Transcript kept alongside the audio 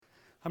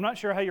I'm not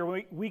sure how your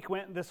week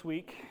went this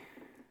week.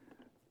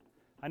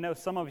 I know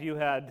some of you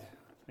had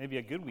maybe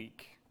a good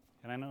week,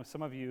 and I know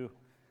some of you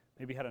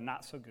maybe had a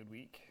not so good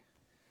week.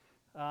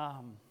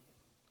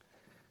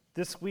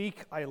 This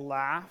week I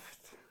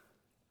laughed.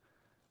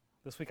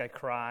 This week I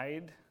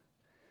cried.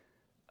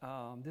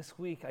 This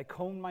week I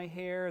combed my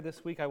hair.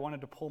 This week I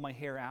wanted to pull my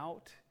hair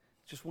out.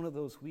 It's just one of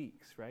those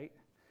weeks, right?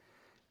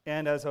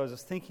 And as I was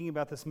just thinking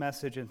about this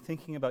message and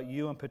thinking about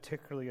you and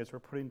particularly as we're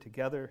putting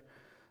together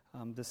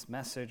this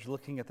message,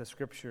 looking at the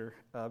scripture,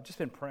 I've just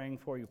been praying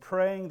for you,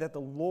 praying that the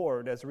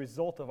Lord, as a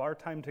result of our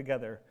time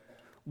together,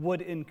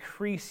 would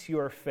increase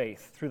your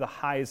faith through the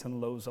highs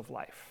and lows of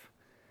life.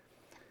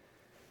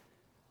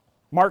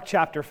 Mark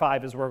chapter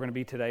 5 is where we're going to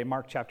be today.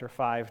 Mark chapter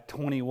 5,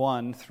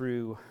 21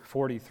 through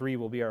 43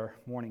 will be our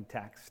morning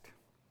text.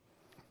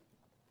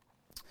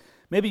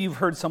 Maybe you've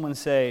heard someone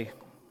say,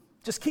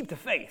 just keep the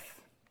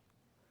faith.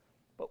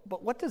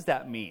 But what does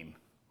that mean?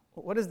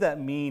 What does that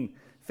mean?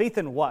 Faith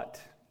in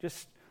what?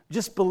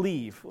 Just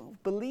believe. Well,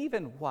 believe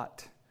in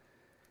what?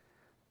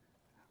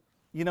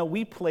 You know,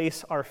 we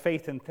place our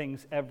faith in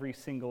things every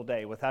single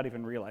day without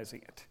even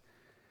realizing it.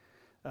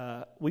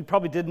 We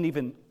probably didn't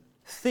even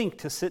think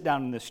to sit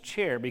down in this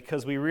chair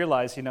because we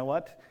realize, you know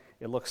what?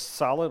 It looks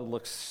solid, it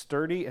looks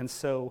sturdy, and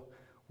so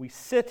we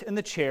sit in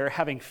the chair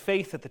having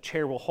faith that the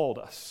chair will hold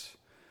us.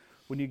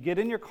 When you get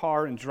in your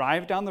car and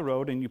drive down the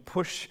road and you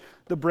push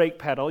the brake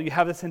pedal, you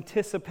have this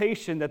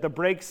anticipation that the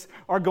brakes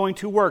are going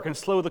to work and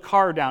slow the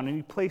car down, and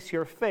you place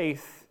your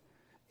faith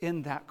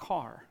in that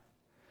car.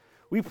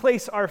 We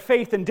place our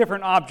faith in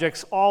different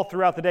objects all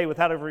throughout the day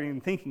without ever even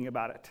thinking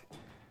about it.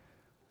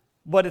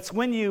 But it's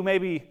when you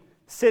maybe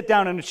sit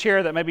down in a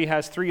chair that maybe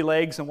has three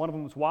legs and one of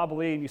them is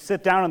wobbly, and you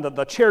sit down and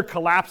the chair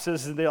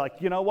collapses, and they're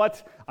like, you know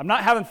what? I'm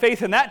not having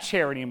faith in that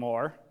chair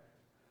anymore.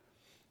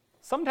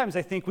 Sometimes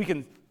I think we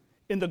can,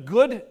 in the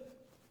good,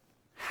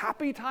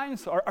 happy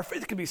times, our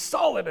faith can be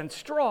solid and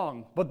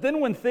strong. But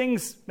then when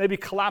things maybe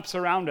collapse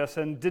around us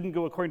and didn't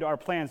go according to our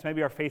plans,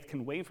 maybe our faith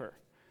can waver.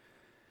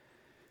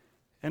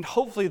 And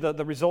hopefully the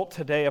result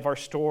today of our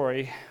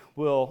story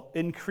will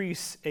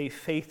increase a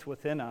faith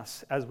within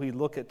us as we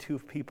look at two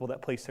people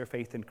that place their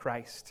faith in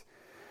Christ.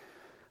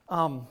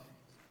 The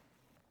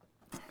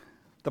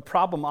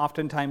problem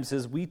oftentimes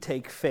is we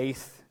take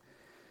faith,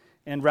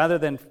 and rather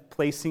than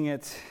placing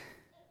it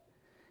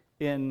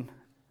in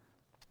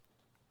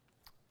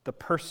the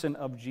person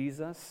of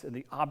Jesus and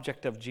the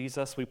object of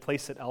Jesus, we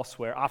place it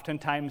elsewhere.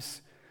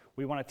 Oftentimes,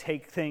 we want to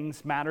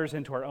take matters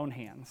into our own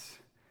hands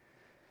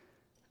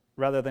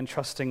rather than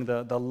trusting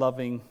the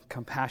loving,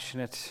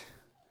 compassionate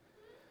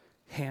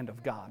hand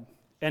of God.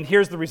 And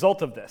here's the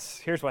result of this.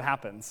 Here's what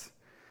happens.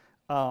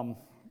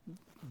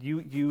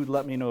 You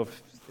let me know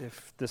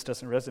if this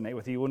doesn't resonate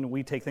with you. When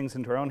we take things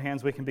into our own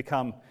hands, we can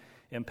become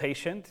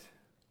impatient,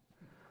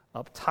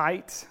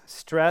 uptight,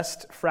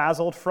 stressed,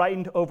 frazzled,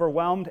 frightened,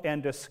 overwhelmed,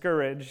 and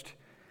discouraged.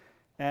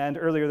 And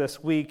earlier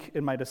this week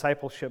in my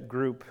discipleship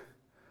group,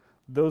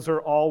 those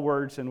are all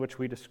words in which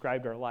we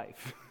described our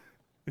life.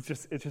 It's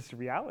just a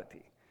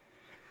reality.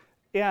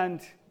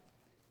 And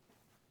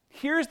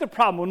here's the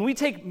problem. When we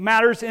take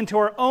matters into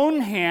our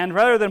own hand,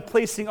 rather than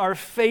placing our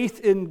faith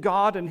in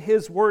God and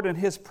His Word and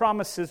His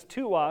promises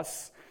to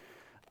us,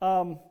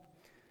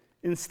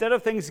 instead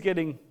of things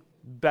getting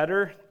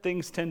better,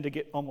 things tend to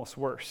get almost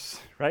worse,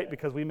 right?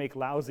 Because we make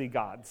lousy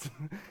gods.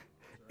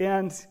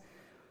 And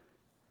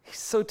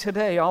so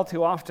today, all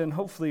too often,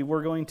 hopefully,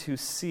 we're going to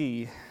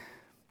see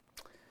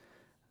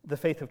the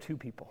faith of two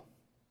people.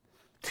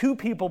 Two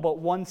people, but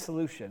one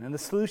solution. And the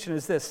solution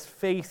is this: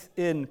 faith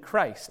in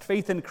Christ.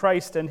 Faith in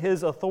Christ and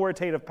His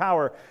authoritative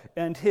power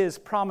and His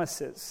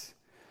promises.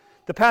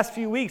 The past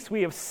few weeks,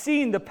 we have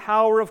seen the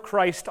power of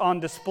Christ on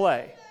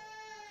display.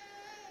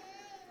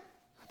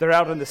 They're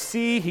out on the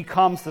sea. He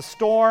calms the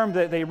storm.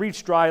 They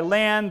reach dry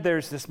land.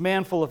 There's this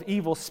man full of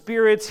evil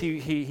spirits.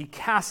 He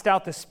cast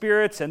out the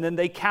spirits, and then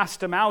they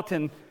cast him out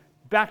and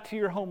back to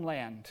your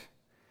homeland.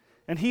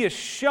 And He has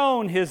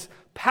shown His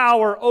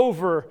power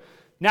over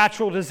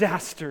natural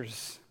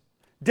disasters,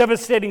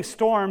 devastating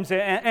storms,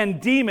 and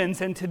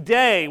demons. And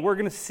today we're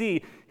going to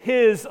see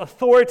His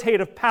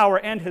authoritative power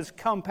and His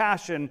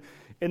compassion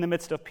in the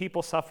midst of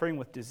people suffering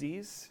with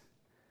disease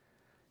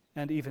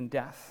and even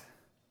death.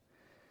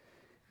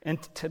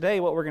 And today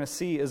what we're going to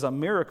see is a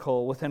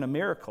miracle within a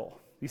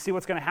miracle. You see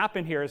what's going to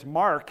happen here is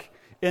Mark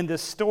in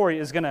this story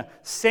is going to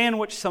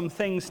sandwich some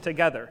things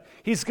together.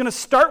 He's going to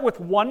start with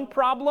one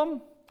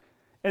problem,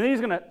 and then he's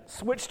going to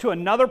switch to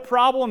another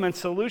problem and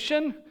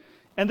solution,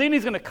 and then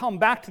he's going to come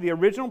back to the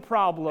original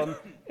problem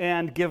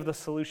and give the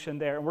solution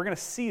there. And we're going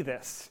to see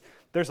this.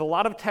 There's a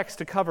lot of text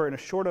to cover in a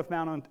short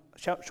amount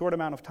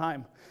of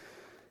time.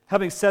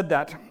 Having said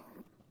that,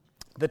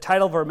 the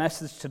title of our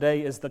message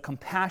today is The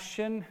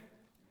Compassion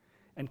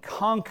and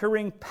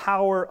Conquering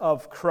Power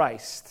of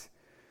Christ.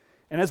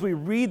 And as we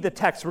read the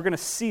text, we're going to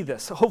see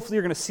this. So hopefully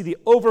you're going to see the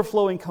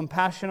overflowing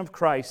compassion of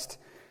Christ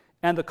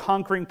and the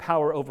conquering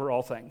power over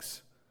all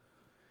things.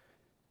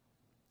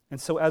 And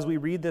so as we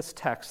read this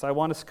text, I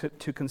want us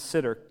to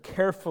consider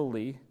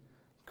carefully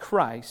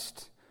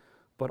Christ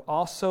but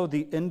also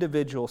the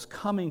individuals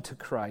coming to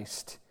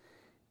Christ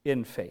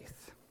in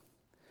faith.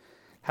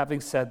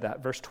 Having said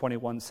that, verse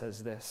 21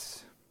 says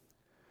this: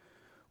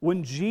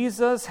 When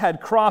Jesus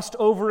had crossed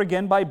over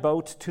again by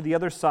boat to the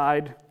other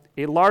side,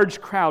 a large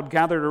crowd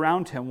gathered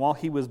around him while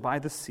he was by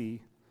the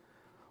sea.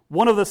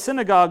 One of the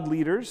synagogue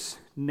leaders,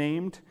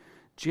 named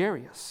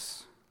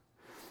Jairus,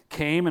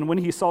 came, and when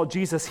he saw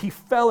Jesus, he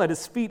fell at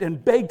his feet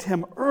and begged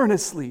him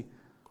earnestly,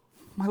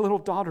 "My little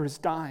daughter is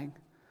dying.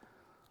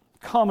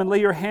 Come and lay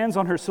your hands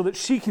on her so that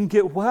she can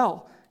get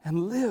well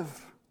and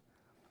live."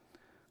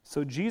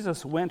 So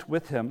Jesus went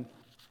with him,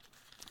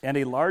 and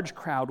a large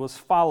crowd was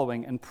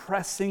following and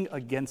pressing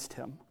against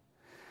him.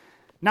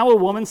 Now a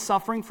woman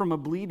suffering from a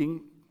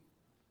bleeding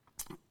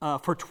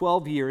for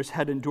 12 years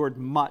had endured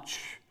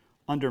much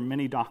under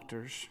many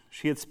doctors.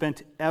 She had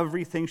spent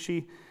everything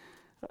she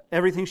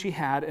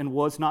had and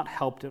was not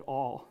helped at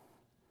all.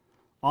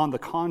 On the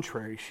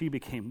contrary, she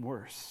became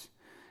worse.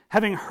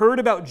 Having heard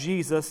about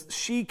Jesus,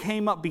 she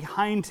came up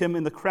behind him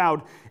in the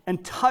crowd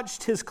and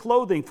touched his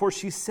clothing, for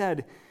she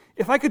said,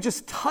 "If I could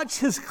just touch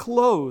his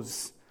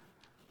clothes,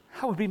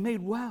 I would be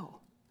made well."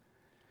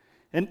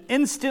 And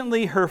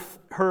instantly her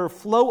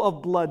flow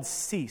of blood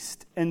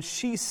ceased, and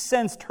she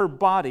sensed her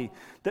body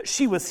that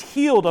she was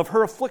healed of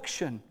her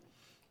affliction.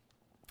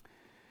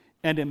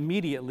 And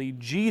immediately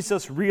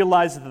Jesus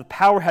realized that the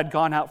power had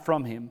gone out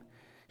from him.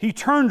 He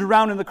turned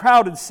around in the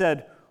crowd and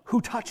said,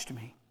 "Who touched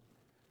me?"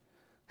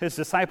 His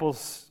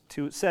disciples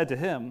said to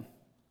him,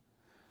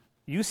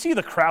 "You see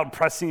the crowd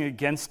pressing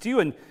against you,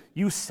 and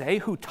you say,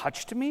 'Who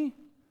touched me?'"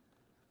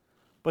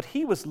 But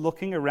he was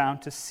looking around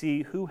to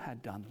see who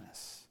had done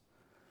this.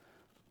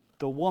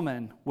 The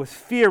woman, with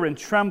fear and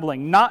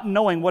trembling, not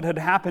knowing what had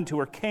happened to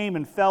her, came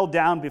and fell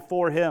down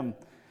before him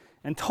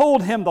and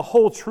told him the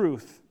whole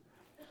truth.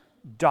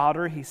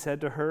 "Daughter," he said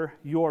to her,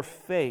 "your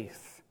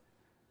faith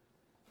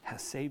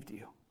has saved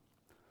you.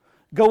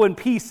 Go in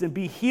peace and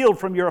be healed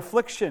from your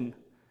affliction."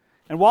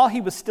 And while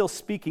he was still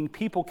speaking,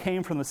 people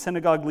came from the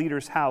synagogue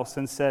leader's house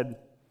and said,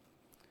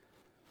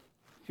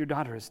 "Your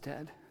daughter is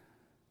dead.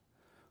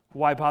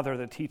 Why bother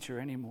the teacher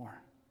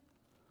anymore?"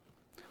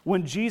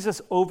 When Jesus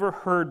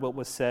overheard what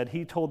was said,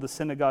 he told the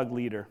synagogue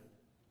leader,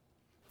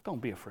 "Don't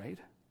be afraid.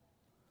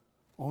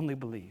 Only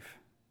believe."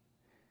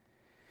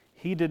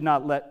 He did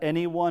not let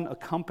anyone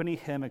accompany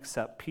him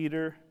except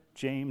Peter,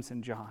 James,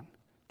 and John,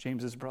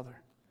 James's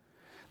brother.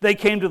 They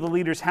came to the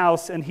leader's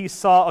house, and he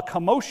saw a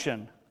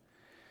commotion,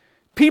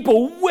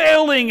 people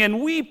wailing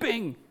and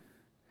weeping.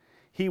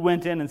 He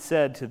went in and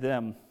said to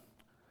them,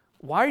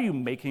 "Why are you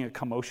making a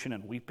commotion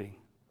and weeping?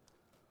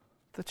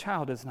 The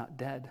child is not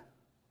dead,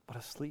 but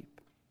asleep."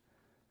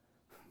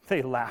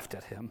 They laughed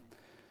at him,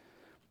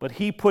 but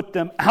he put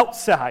them all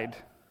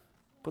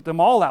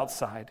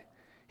outside.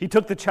 He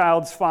took the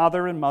child's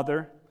father and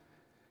mother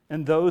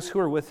and those who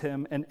were with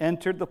him and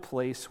entered the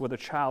place where the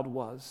child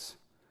was.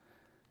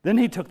 Then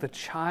he took the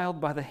child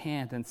by the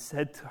hand and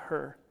said to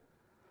her,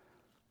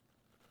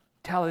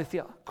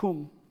 "Talitha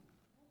cum,"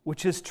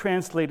 which is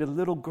translated,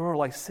 "Little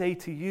girl, I say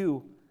to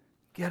you,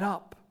 get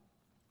up."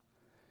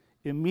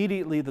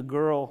 Immediately the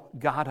girl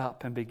got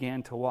up and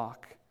began to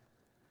walk.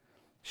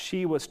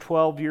 She was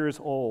 12 years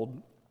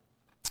old.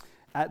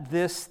 At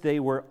this they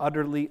were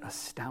utterly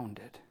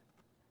astounded.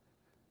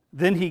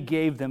 Then he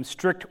gave them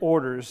strict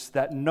orders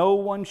that no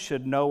one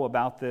should know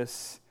about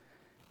this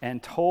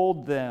and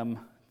told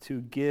them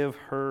to give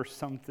her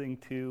something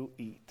to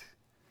eat.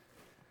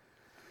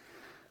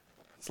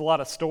 It's a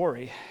lot of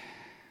story.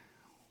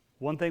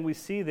 One thing we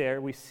see there,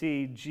 we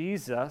see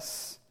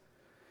Jesus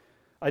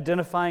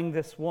identifying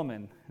this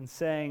woman and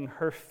saying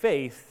her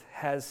faith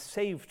has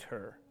saved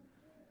her.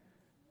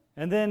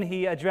 And then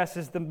he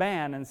addresses the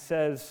man and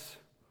says,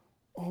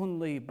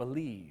 "Only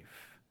believe.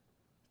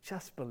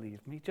 Just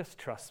believe me. Just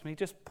trust me.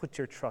 Just put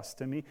your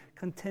trust in me.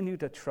 Continue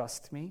to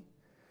trust me."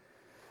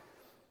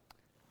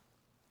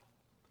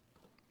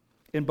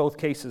 In both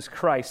cases,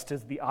 Christ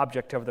is the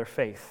object of their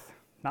faith.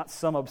 Not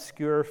some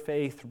obscure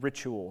faith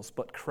rituals,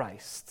 but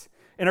Christ.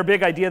 And our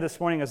big idea this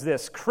morning is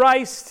this: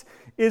 Christ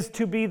is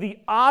to be the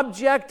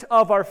object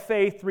of our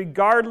faith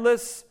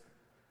regardless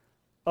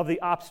of the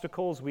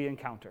obstacles we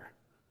encounter.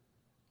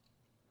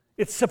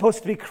 It's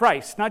supposed to be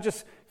Christ, not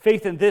just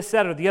faith in this,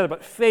 that, or the other,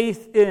 but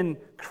faith in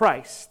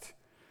Christ.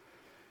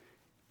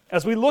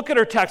 As we look at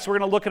our text, we're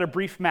going to look at a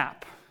brief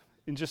map.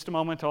 In just a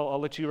moment, I'll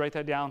let you write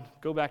that down.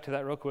 Go back to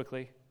that real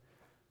quickly.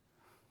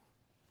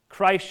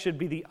 Christ should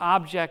be the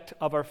object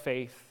of our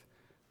faith,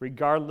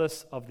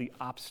 regardless of the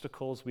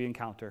obstacles we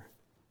encounter.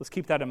 Let's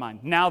keep that in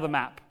mind. Now the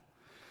map.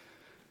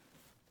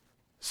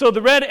 So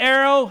the red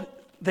arrow,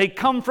 they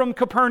come from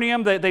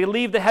Capernaum. They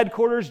leave the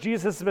headquarters.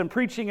 Jesus has been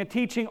preaching and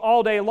teaching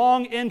all day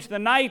long into the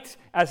night.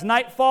 As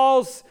night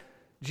falls,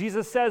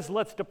 Jesus says,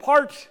 "Let's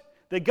depart."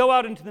 They go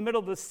out into the middle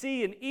of the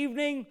sea in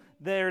evening.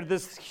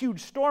 This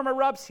huge storm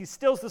erupts. He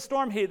stills the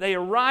storm. They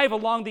arrive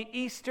along the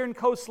eastern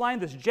coastline,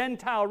 this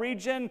Gentile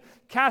region,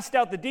 cast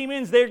out the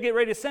demons. They get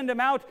ready to send him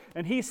out,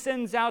 and he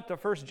sends out the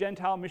first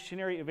Gentile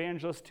missionary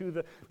evangelist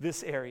to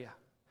this area.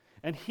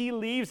 And he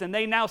leaves, and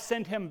they now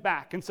send him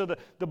back. And so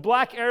the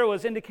black arrow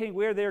is indicating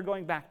where they're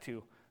going back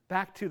to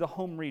the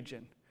home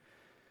region.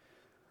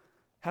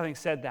 Having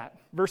said that,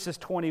 verses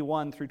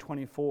 21 through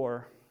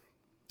 24,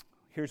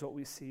 here's what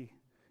we see.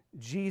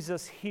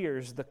 Jesus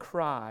hears the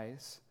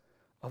cries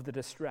of the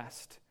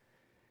distressed.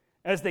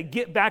 As they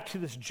get back to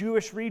this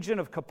Jewish region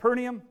of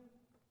Capernaum,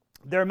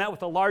 they're met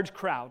with a large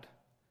crowd.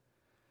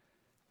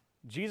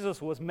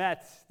 Jesus was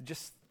met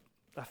just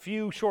a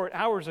few short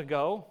hours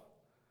ago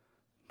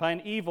by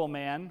an evil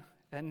man,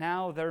 and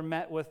now they're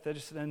met with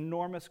just an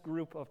enormous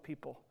group of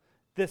people,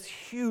 this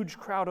huge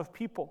crowd of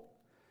people.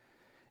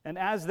 And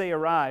as they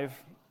arrive,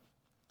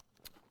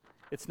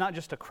 it's not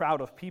just a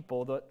crowd of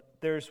people.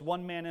 There's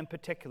one man in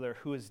particular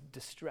who is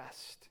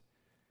distressed.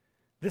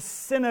 This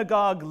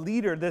synagogue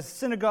leader, this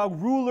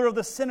synagogue ruler of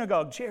the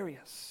synagogue,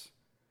 Jairus.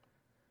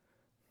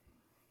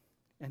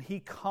 And he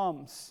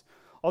comes,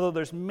 although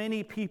there's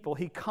many people,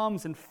 he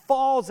comes and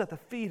falls at the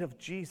feet of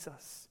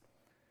Jesus.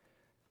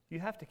 You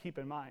have to keep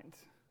in mind,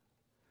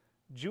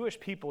 Jewish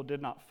people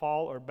did not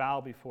fall or bow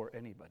before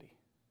anybody,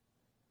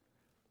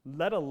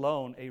 let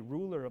alone a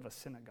ruler of a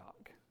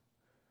synagogue.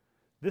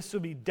 This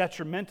would be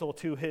detrimental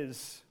to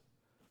his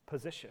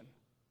position.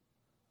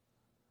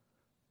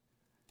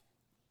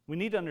 We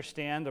need to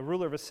understand the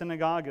ruler of a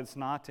synagogue is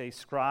not a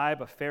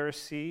scribe, a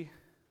Pharisee,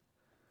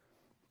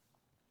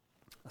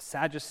 a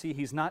Sadducee.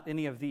 He's not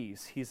any of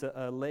these. He's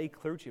a lay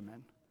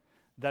clergyman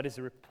that is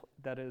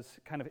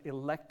kind of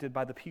elected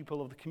by the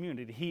people of the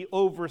community. He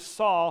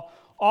oversaw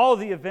all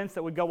the events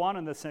that would go on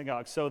in the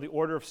synagogue. So the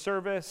order of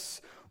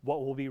service,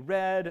 what will be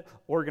read,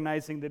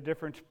 organizing the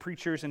different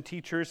preachers and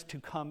teachers to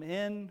come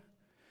in.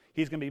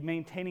 He's going to be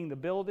maintaining the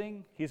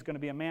building. He's going to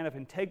be a man of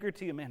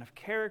integrity, a man of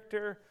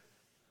character,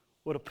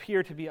 would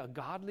appear to be a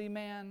godly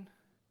man.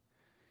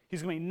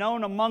 He's going to be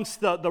known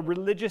amongst the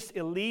religious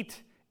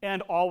elite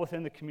and all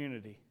within the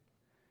community,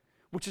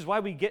 which is why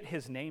we get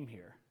his name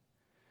here.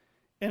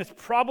 And it's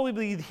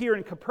probably here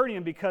in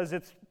Capernaum because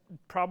it's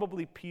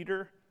probably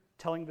Peter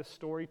telling the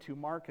story to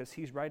Mark as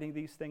he's writing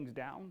these things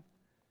down.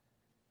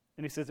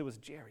 And he says it was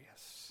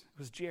Jairus. It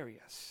was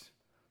Jairus.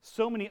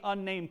 So many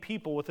unnamed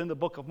people within the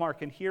book of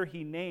Mark, and here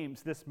he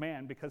names this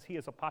man because he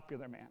is a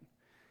popular man.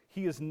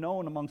 He is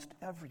known amongst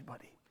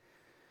everybody.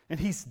 And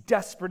he's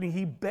desperate, and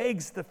he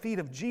begs the feet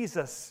of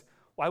Jesus.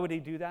 Why would he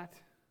do that?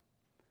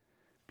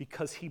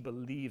 Because he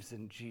believes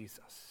in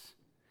Jesus.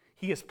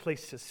 He has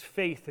placed his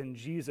faith in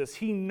Jesus.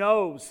 He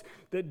knows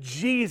that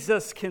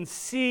Jesus can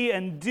see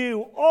and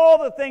do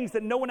all the things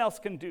that no one else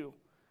can do.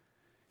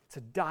 It's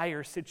a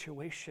dire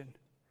situation.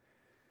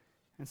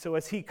 And so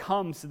as he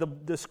comes,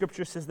 the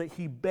scripture says that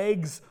he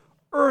begs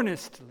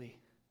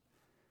earnestly.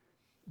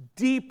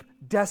 Deep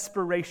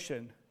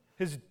desperation.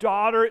 His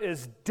daughter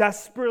is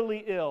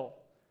desperately ill.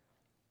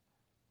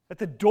 At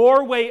the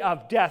doorway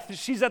of death.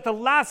 She's at the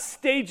last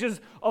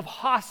stages of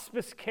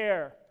hospice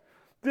care.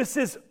 This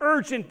is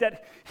urgent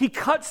that he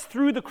cuts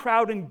through the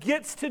crowd and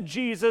gets to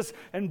Jesus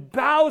and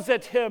bows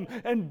at him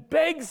and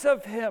begs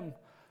of him,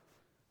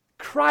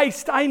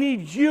 Christ, I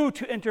need you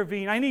to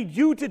intervene. I need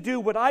you to do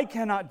what I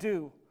cannot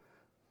do.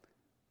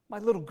 My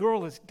little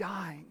girl is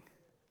dying.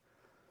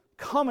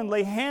 Come and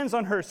lay hands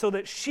on her so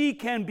that she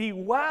can be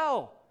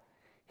well.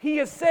 He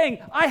is saying,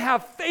 I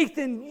have faith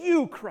in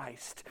you,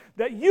 Christ,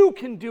 that you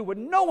can do what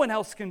no one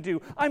else can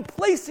do. I'm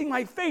placing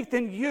my faith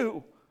in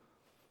you.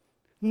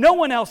 No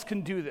one else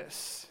can do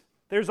this.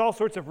 There's all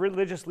sorts of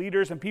religious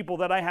leaders and people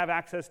that I have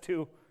access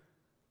to.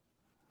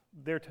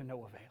 They're to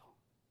no avail.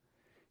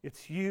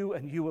 It's you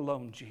and you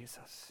alone,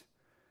 Jesus.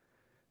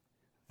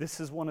 This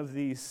is one of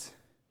these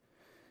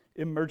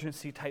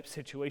emergency type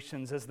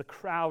situations as the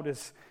crowd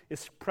is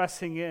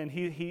pressing in.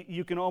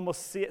 You can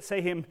almost say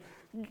him,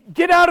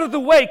 get out of the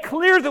way,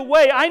 clear the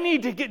way. I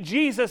need to get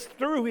Jesus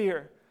through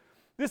here.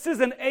 This is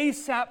an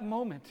ASAP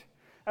moment.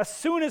 As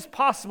soon as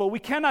possible. We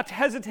cannot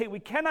hesitate.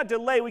 We cannot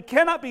delay. We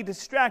cannot be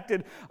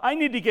distracted. I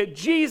need to get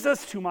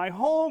Jesus to my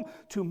home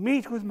to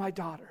meet with my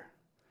daughter.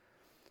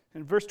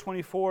 In verse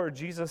 24,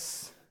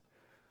 Jesus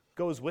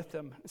goes with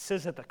them. It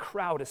says that the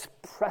crowd is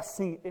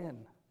pressing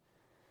in.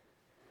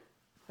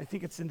 I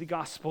think it's in the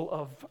Gospel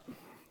of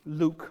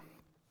Luke.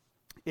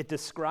 It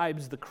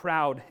describes the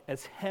crowd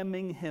as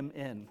hemming him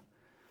in,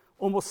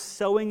 almost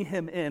sewing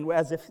him in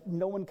as if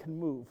no one can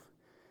move.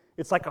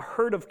 It's like a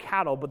herd of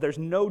cattle, but there's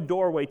no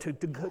doorway to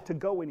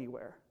go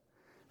anywhere.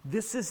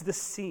 This is the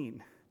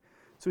scene.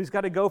 So he's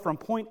got to go from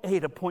point A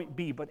to point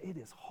B, but it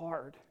is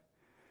hard.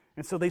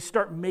 And so they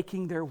start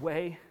making their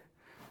way.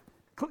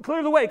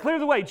 Clear the way, clear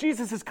the way.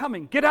 Jesus is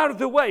coming. Get out of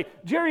the way.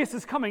 Jairus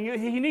is coming.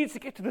 He needs to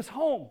get to this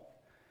home.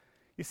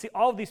 You see,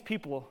 all of these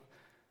people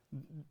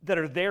that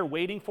are there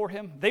waiting for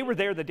him, they were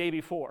there the day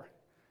before.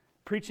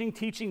 Preaching,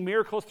 teaching,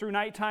 miracles through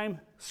nighttime,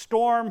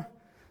 storm.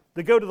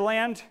 They go to the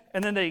land,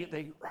 and then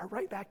they are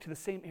right back to the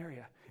same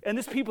area. And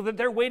these people, that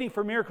they're waiting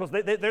for miracles.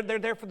 They're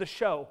there for the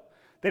show.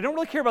 They don't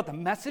really care about the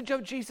message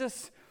of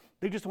Jesus.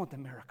 They just want the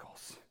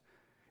miracles.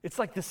 It's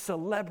like this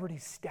celebrity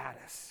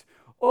status.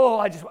 Oh,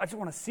 I just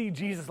want to see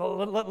Jesus.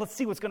 Let's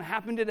see what's going to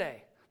happen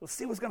today. Let's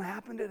see what's going to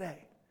happen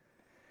today.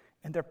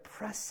 And they're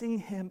pressing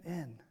him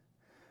in.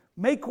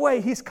 Make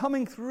way, he's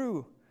coming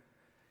through.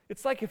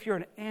 It's like if you're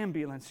an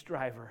ambulance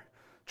driver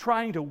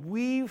trying to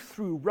weave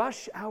through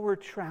rush hour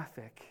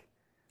traffic,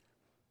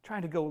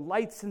 trying to go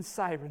lights and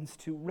sirens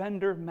to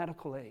render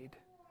medical aid.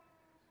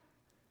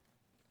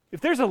 If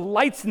there's a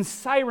lights and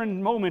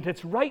siren moment,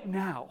 it's right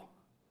now.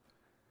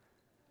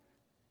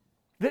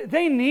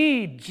 They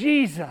need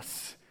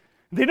Jesus.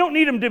 They don't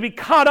need him to be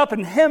caught up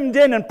and hemmed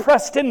in and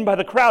pressed in by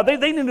the crowd. They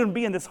need him to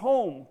be in this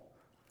home.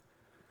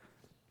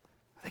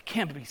 They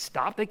can't be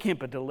stopped. They can't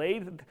be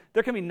delayed.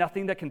 There can be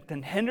nothing that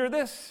can hinder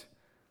this.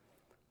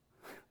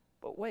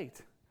 But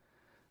wait,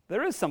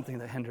 there is something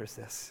that hinders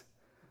this.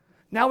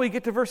 Now we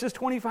get to verses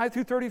 25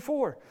 through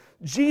 34.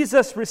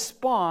 Jesus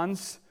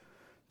responds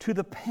to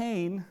the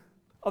pain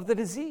of the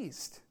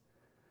diseased.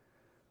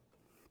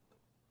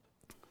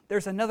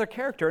 There's another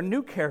character, a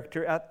new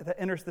character that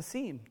enters the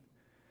scene.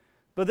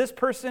 But this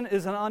person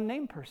is an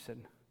unnamed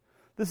person.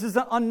 This is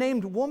an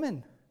unnamed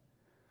woman.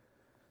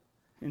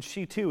 And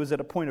she too is at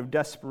a point of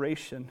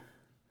desperation.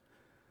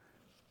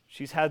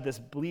 She's had this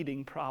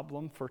bleeding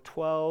problem for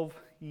 12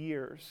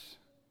 years.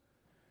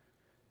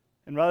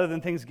 And rather than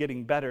things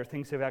getting better,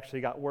 things have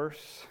actually got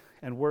worse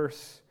and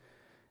worse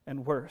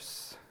and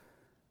worse.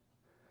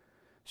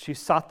 She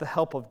sought the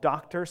help of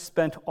doctors,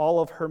 spent all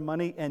of her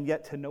money, and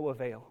yet to no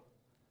avail.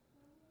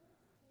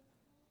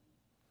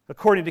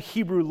 According to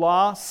Hebrew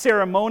law,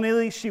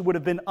 ceremonially she would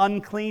have been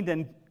uncleaned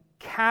and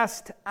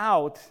cast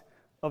out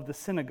of the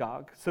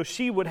synagogue. So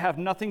she would have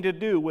nothing to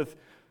do with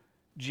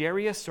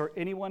Jairus or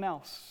anyone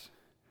else.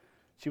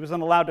 She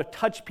wasn't allowed to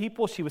touch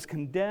people. She was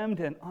condemned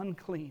and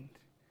unclean.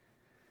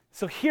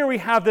 So here we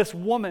have this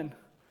woman,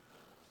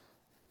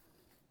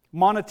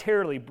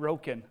 monetarily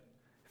broken,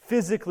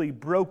 physically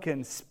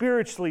broken,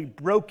 spiritually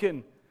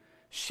broken.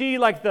 She,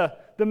 like the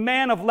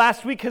man of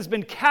last week, has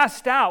been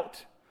cast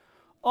out,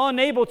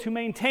 unable to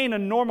maintain a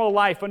normal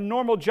life, a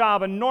normal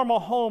job, a normal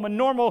home, a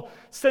normal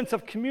sense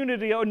of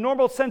community, a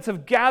normal sense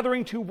of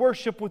gathering to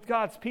worship with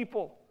God's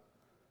people.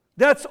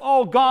 That's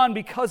all gone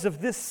because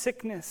of this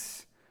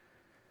sickness.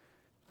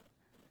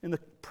 And the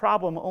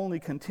problem only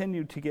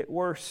continued to get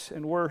worse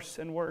and worse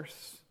and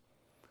worse.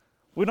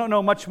 We don't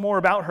know much more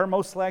about her.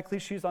 Most likely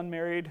she's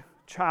unmarried,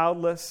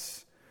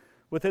 childless,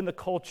 within the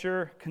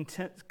culture,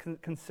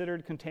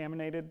 considered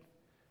contaminated.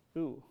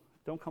 Ooh,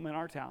 don't come in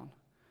our town.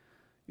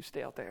 You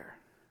stay out there.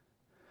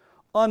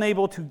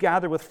 Unable to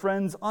gather with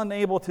friends,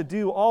 unable to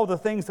do all the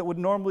things that would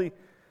normally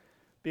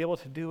be able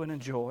to do and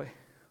enjoy.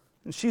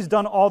 And she's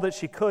done all that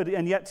she could,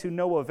 and yet to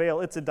no avail.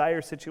 It's a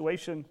dire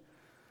situation.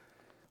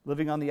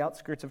 Living on the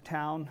outskirts of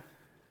town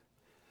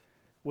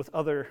with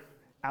other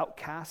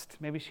outcasts.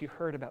 Maybe she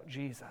heard about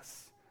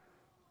Jesus.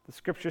 The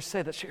scriptures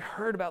say that she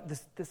heard about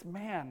this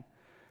man.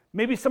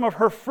 Maybe some of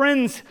her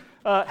friends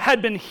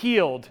had been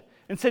healed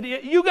and said,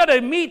 you got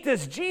to meet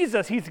this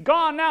Jesus. He's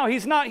gone now.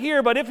 He's not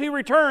here, but if he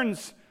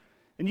returns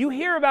and you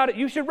hear about it,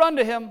 you should run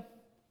to him.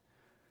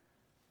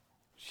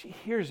 She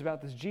hears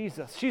about this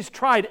Jesus. She's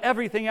tried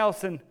everything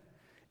else and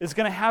is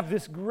going to have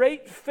this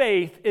great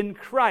faith in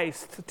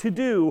Christ to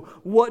do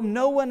what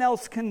no one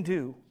else can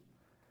do.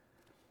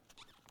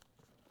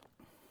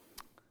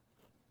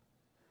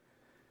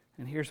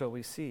 And here's what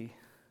we see.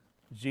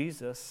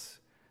 Jesus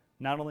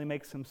not only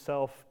makes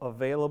himself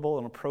available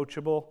and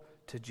approachable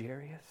to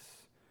Jairus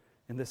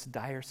in this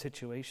dire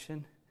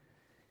situation,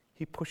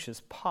 he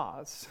pushes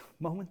pause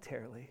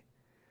momentarily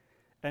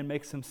and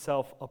makes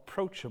himself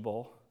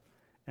approachable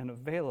and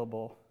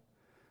available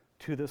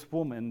to this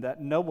woman that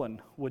no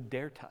one would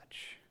dare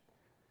touch.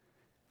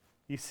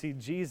 You see,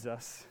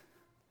 Jesus,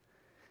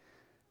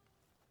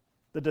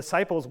 the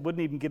disciples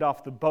wouldn't even get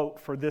off the boat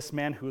for this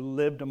man who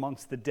lived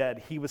amongst the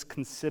dead. He was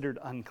considered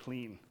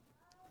unclean.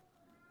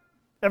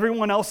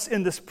 Everyone else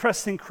in this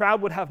pressing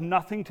crowd would have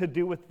nothing to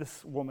do with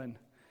this woman.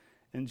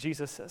 And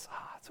Jesus says,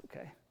 it's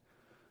okay.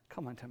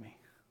 Come unto me.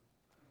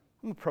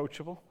 I'm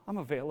approachable. I'm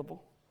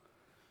available.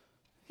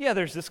 Yeah,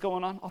 there's this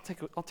going on. I'll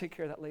take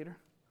care of that later.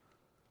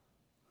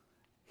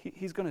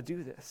 He's going to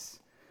do this.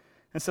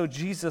 And so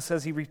Jesus,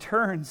 as he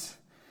returns,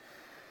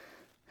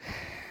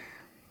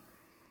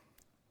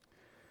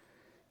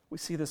 we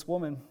see this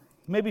woman.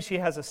 Maybe she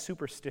has a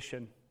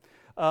superstition.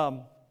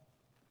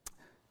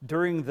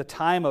 During the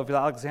time of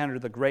Alexander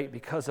the Great,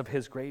 because of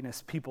his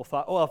greatness, people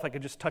thought, if I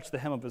could just touch the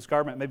hem of his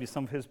garment, maybe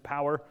some of his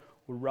power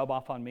would rub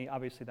off on me.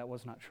 Obviously, that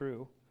was not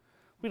true.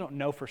 We don't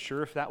know for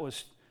sure if that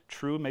was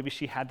true. Maybe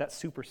she had that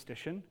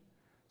superstition.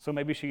 So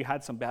maybe she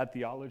had some bad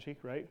theology,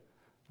 right?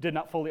 Did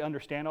not fully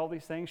understand all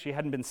these things. She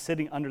hadn't been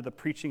sitting under the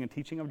preaching and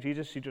teaching of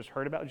Jesus. She just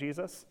heard about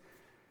Jesus.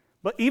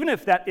 But even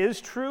if that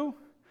is true,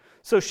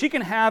 so she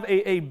can have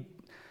a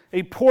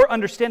poor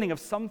understanding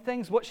of some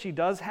things, what she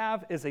does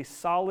have is a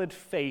solid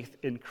faith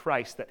in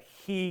Christ that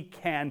he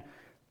can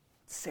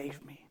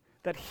save me,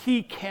 that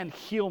he can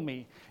heal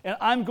me. And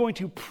I'm going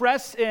to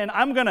press in.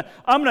 I'm going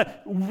to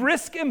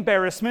risk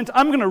embarrassment.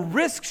 I'm going to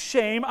risk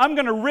shame. I'm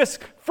going to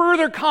risk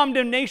further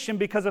condemnation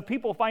because if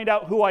people find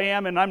out who I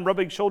am and I'm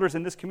rubbing shoulders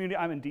in this community,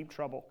 I'm in deep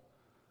trouble.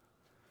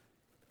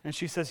 And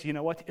she says, you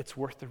know what? It's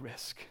worth the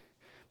risk.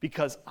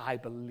 because I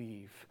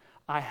believe.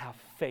 I have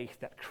faith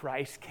that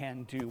Christ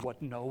can do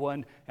what no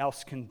one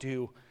else can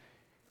do.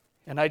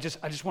 And I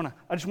just want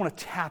to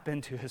tap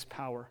into his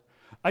power.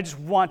 I just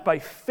want by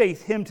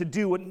faith him to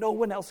do what no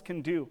one else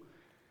can do.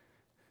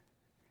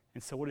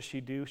 And so what does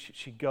she do?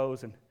 She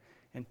goes and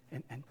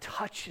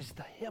touches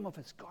the hem of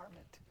his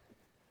garment.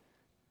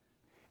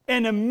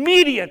 And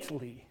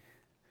immediately,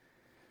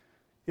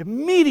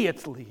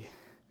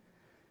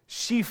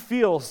 she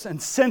feels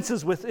and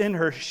senses within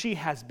her she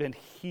has been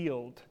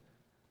healed.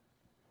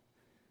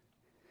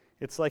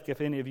 It's like if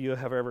any of you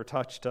have ever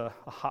touched a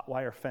hot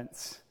wire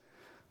fence.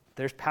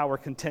 There's power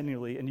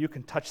continually, and you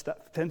can touch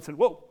that fence, and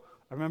whoa!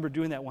 I remember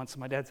doing that once, and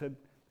my dad said,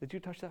 "Did you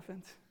touch that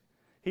fence?"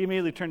 He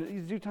immediately turned,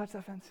 "Did you touch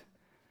that fence?"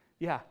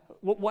 Yeah.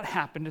 What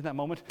happened in that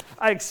moment?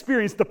 I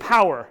experienced the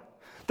power.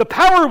 The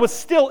power was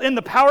still in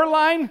the power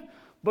line,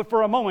 but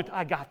for a moment,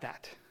 I got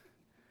that.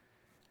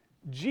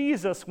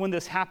 Jesus, when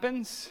this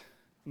happens,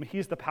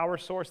 he's the power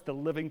source, the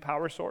living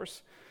power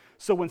source.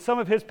 So when some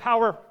of his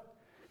power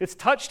is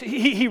touched,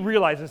 he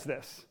realizes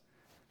this.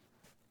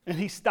 And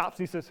he stops.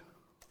 He says,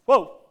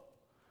 whoa.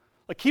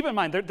 Like, keep in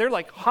mind, they're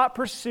like hot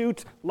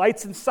pursuit,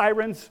 lights and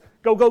sirens,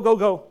 go, go, go,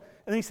 go.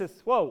 And then he says,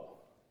 whoa.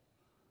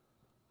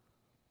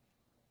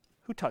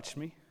 Who touched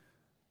me?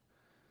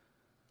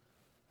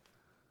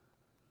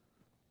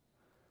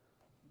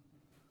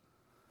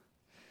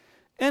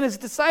 And his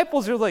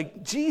disciples are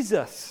like,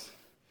 Jesus,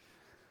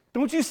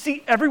 don't you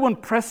see everyone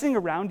pressing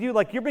around you?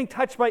 Like, you're being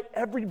touched by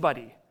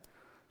everybody.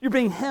 You're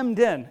being hemmed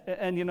in.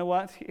 And you know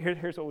what?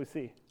 Here's what we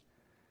see.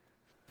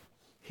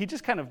 He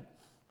just kind of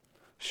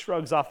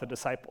shrugs off the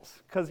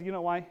disciples. Because you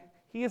know why?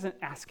 He isn't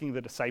asking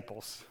the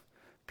disciples,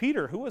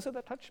 Peter, who was it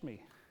that touched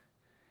me?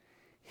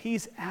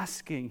 He's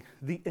asking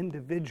the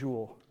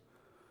individual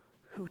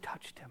who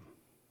touched him.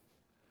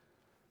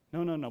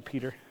 No,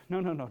 Peter.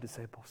 No,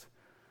 disciples.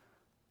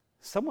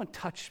 Someone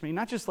touched me,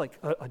 not just like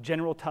a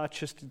general touch,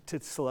 just to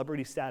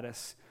celebrity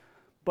status,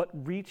 but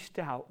reached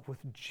out with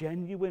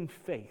genuine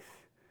faith,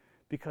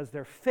 because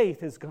their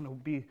faith is going to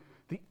be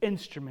the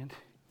instrument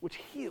which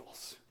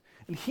heals.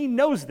 And he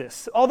knows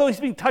this. Although he's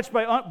being touched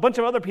by a bunch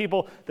of other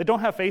people that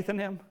don't have faith in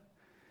him,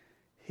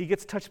 he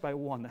gets touched by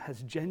one that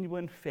has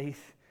genuine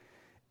faith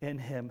in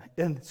him.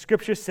 And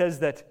Scripture says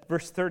that,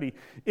 verse 30,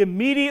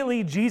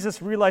 immediately Jesus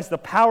realized the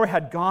power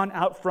had gone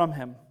out from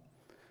him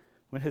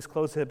when his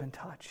clothes had been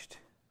touched.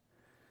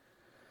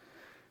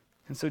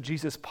 And so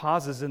Jesus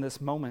pauses in this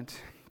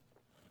moment.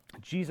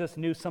 Jesus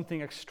knew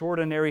something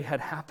extraordinary had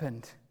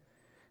happened,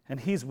 and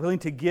he's willing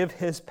to give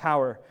his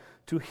power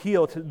to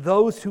heal to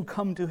those who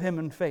come to him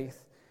in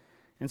faith.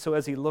 And so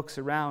as he looks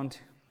around,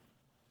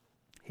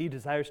 he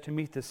desires to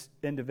meet this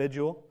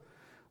individual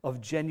of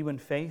genuine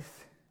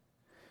faith.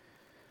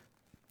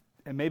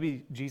 And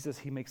maybe Jesus,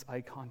 he makes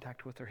eye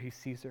contact with her, he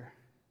sees her.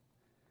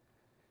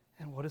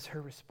 And what is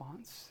her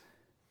response?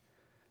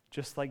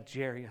 Just like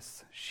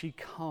Jairus, she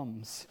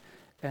comes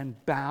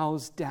and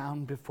bows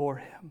down before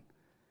him.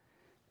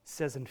 It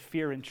says in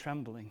fear and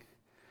trembling.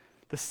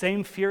 The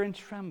same fear and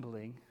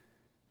trembling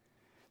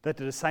that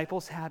the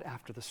disciples had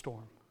after the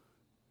storm.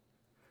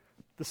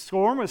 The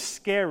storm was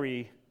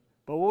scary,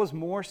 but what was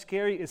more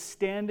scary is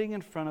standing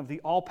in front of the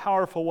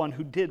all-powerful one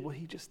who did what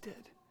he just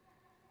did.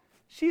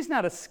 She's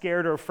not as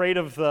scared or afraid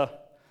of the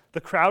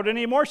crowd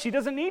anymore. She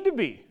doesn't need to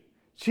be.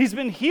 She's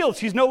been healed.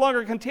 She's no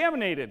longer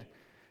contaminated.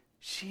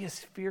 She is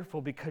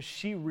fearful because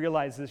she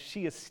realizes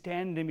she is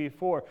standing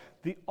before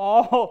the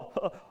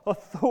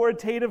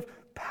all-authoritative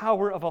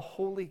power of a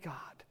holy God.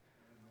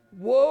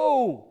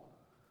 Whoa!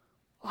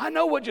 I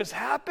know what just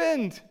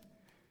happened.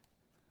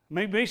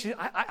 Maybe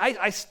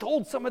I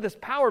stole some of this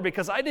power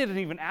because I didn't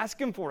even ask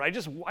him for it.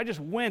 I just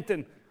went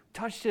and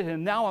touched it,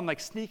 and now I'm like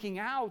sneaking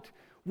out.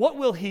 What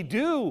will he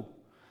do?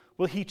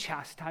 Will he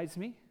chastise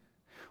me?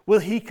 Will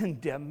he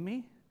condemn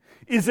me?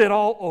 Is it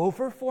all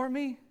over for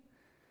me?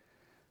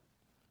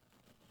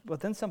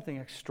 But then something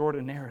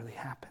extraordinarily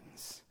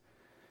happens.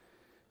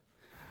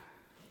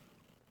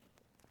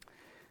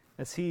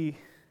 As he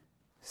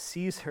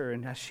sees her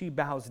and as she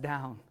bows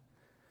down,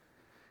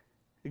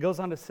 it goes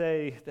on to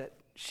say that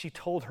she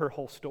told her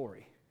whole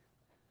story.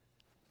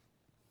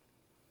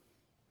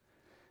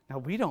 Now,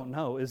 we don't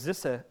know. Is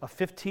this a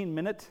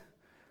 15-minute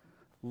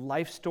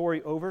life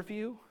story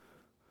overview?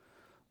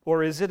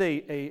 Or is it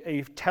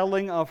a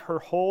telling of her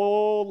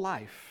whole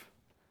life?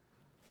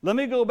 Let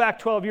me go back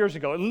 12 years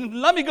ago. And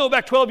let me go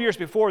back 12 years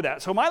before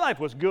that. So my life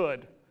was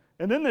good.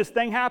 And then this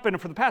thing happened.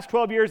 And for the past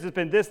 12 years, it's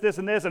been this,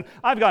 and this. And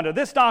I've gone to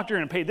this doctor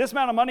and paid this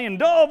amount of money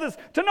and all this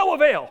to no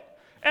avail.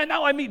 And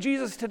now I meet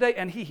Jesus today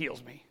and he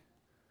heals me.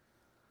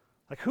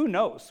 Like, who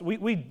knows?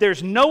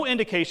 There's no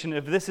indication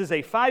if this is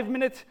a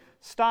 5-minute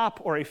stop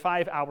or a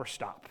 5-hour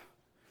stop.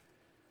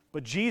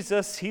 But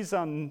Jesus, he's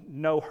on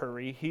no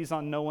hurry. He's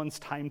on no one's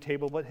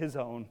timetable but his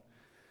own.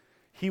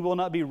 He will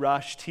not be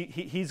rushed.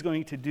 He's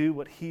going to do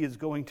what he is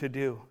going to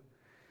do.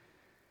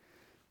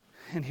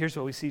 And here's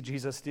what we see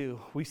Jesus do.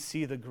 We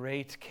see the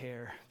great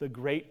care, the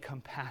great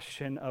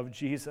compassion of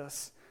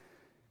Jesus.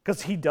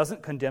 Because he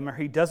doesn't condemn her.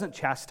 He doesn't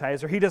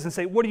chastise her. He doesn't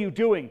say, what are you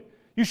doing?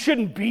 You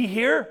shouldn't be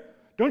here.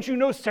 Don't you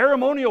know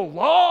ceremonial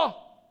law?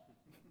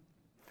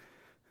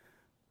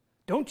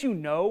 Don't you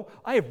know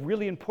I have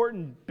really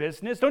important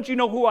business? Don't you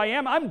know who I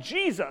am? I'm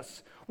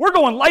Jesus. We're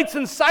going lights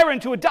and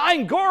siren to a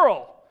dying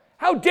girl.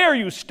 How dare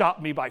you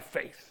stop me by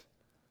faith?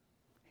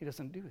 He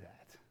doesn't do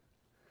that.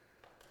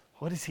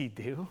 What does he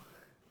do?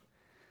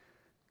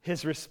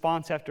 His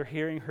response after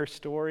hearing her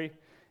story,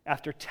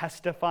 after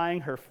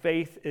testifying her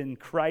faith in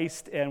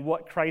Christ and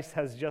what Christ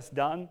has just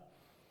done,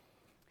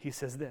 he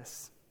says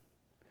this.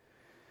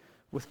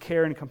 With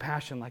care and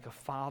compassion like a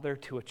father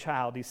to a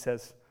child, he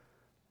says,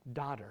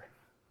 daughter.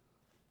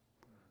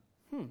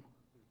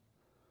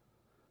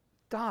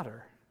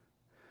 Daughter,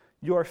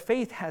 your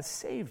faith has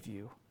saved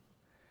you.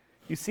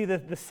 You see,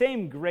 that the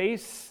same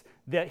grace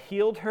that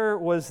healed her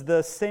was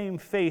the same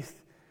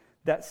faith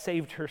that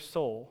saved her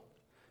soul.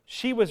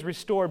 She was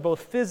restored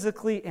both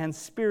physically and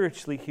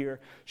spiritually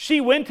here.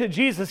 She went to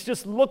Jesus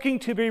just looking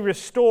to be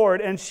restored,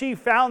 and she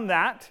found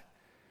that.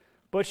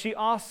 But she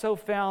also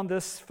found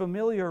this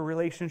familiar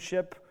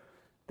relationship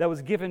that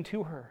was given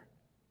to her.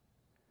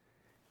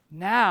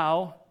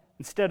 Now,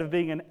 instead of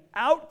being an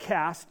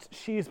outcast,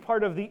 she is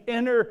part of the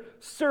inner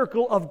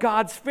circle of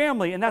God's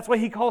family, and that's why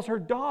he calls her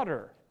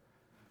daughter.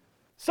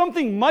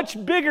 Something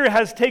much bigger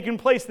has taken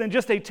place than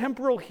just a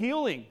temporal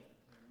healing.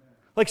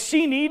 Like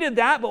she needed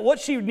that, but what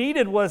she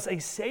needed was a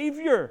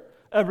Savior,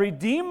 a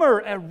Redeemer,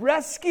 a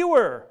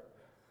rescuer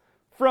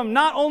from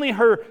not only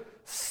her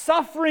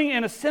suffering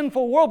in a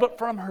sinful world, but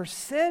from her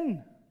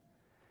sin.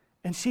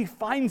 And she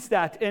finds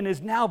that and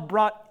is now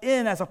brought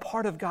in as a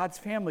part of God's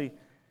family.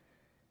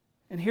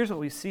 And here's what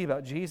we see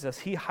about Jesus.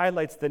 He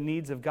highlights the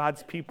needs of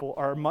God's people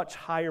are a much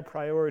higher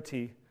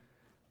priority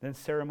than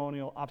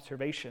ceremonial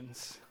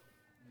observations.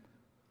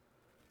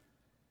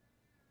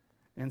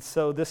 And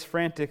so this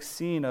frantic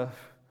scene of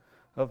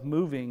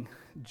moving,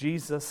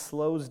 Jesus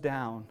slows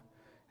down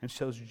and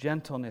shows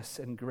gentleness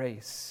and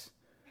grace.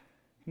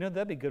 You know,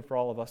 that'd be good for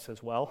all of us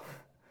as well.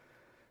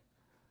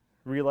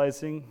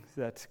 Realizing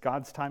that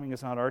God's timing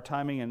is not our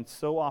timing, and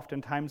so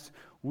oftentimes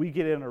we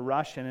get in a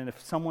rush, and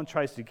if someone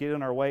tries to get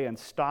in our way and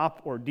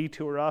stop or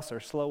detour us or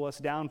slow us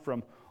down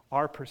from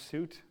our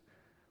pursuit,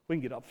 we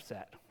can get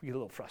upset. We get a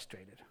little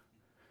frustrated.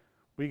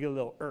 We get a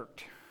little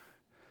irked,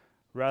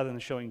 rather than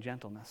showing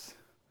gentleness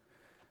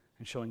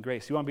and showing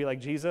grace. You want to be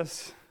like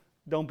Jesus?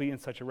 Don't be in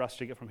such a rush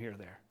to get from here to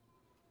there.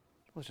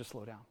 Let's just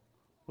slow down.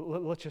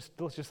 Let's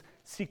just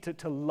seek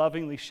to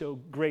lovingly show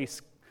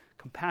grace,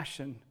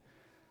 compassion,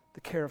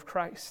 the care of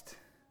Christ.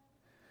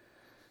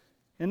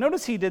 And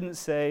notice he didn't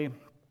say,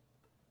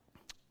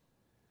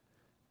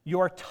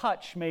 your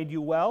touch made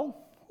you well,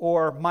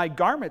 or my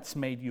garments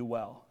made you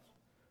well.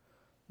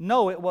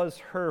 No, it was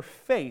her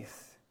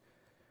faith.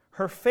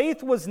 Her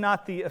faith was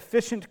not the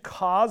efficient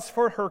cause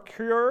for her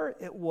cure,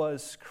 it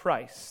was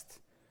Christ.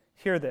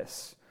 Hear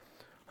this.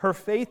 Her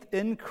faith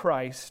in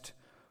Christ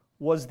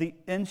was the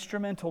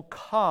instrumental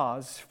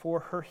cause for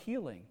her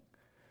healing.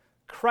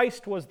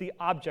 Christ was the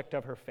object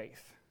of her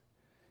faith.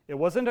 It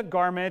wasn't a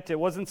garment, it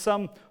wasn't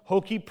some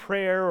hokey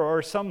prayer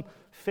or some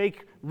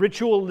fake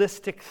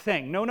ritualistic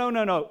thing.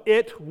 No.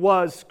 It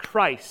was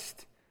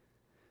Christ.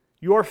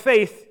 Your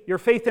faith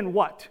in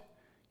what?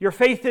 Your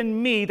faith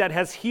in me that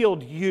has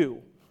healed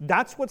you.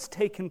 That's what's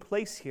taken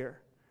place here.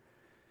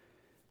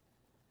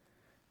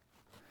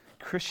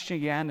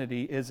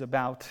 Christianity is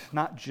about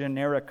not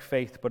generic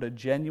faith, but a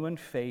genuine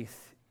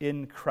faith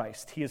in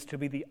Christ. He is to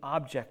be the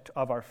object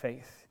of our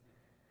faith.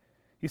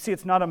 You see,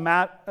 it's not a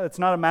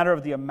matter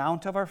of the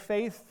amount of our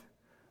faith,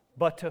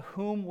 but to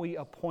whom we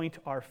appoint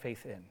our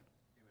faith in.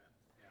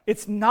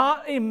 It's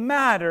not a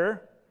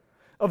matter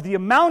of the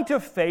amount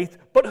of faith,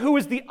 but who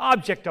is the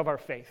object of our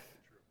faith.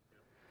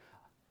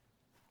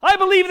 I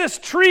believe this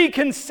tree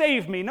can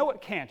save me. No,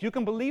 it can't. You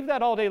can believe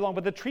that all day long,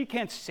 but the tree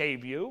can't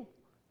save you.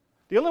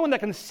 The only one that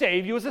can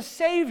save you is a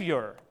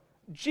Savior,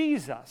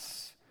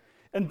 Jesus.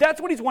 And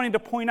that's what he's wanting to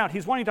point out.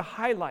 He's wanting to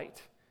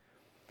highlight.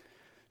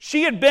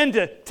 She had been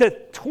to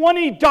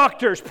 20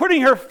 doctors,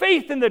 putting her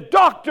faith in the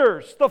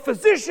doctors, the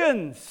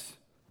physicians.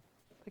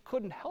 They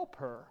couldn't help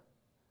her.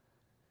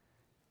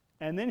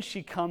 And then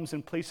she comes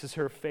and places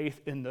her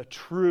faith in the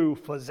true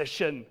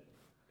physician.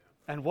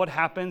 And what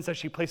happens as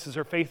she places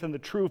her faith in the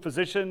true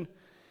physician?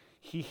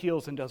 He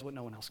heals and does what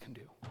no one else can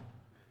do.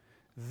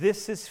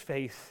 This is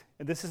faith,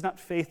 and this is not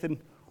faith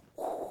in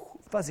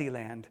fuzzy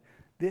land.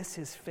 This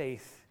is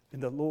faith in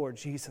the Lord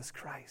Jesus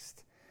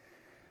Christ.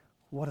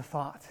 What a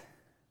thought.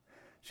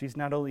 She's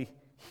not only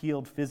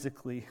healed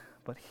physically,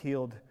 but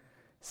healed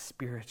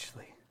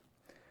spiritually.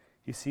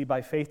 You see,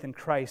 by faith in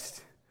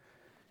Christ,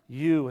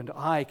 you and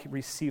I can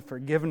receive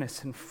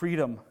forgiveness and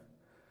freedom.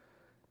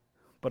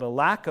 But a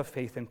lack of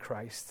faith in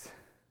Christ,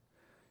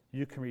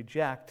 you can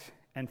reject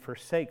and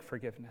forsake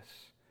forgiveness.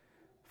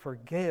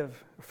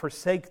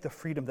 Forsake the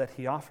freedom that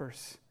he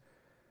offers.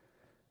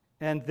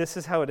 And this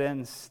is how it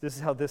ends. This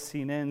is how this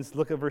scene ends.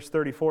 Look at verse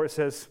 34. It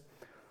says,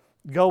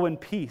 go in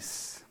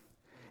peace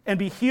and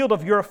be healed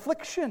of your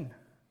affliction.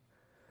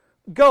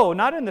 Go,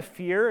 not in the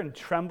fear and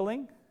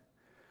trembling.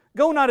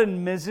 Go not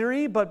in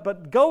misery,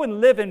 but go and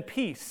live in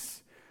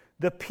peace.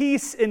 The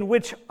peace in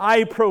which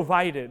I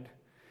provided.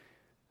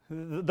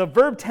 The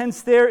verb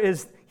tense there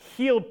is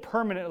healed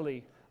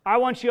permanently. I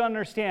want you to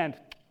understand,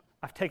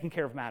 I've taken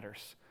care of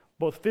matters,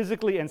 both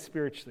physically and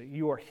spiritually.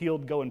 You are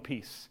healed, go in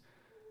peace.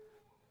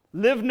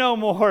 Live no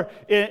more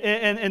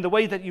in the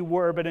way that you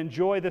were, but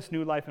enjoy this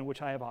new life in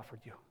which I have offered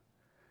you.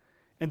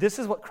 And this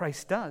is what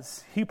Christ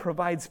does. He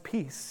provides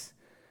peace.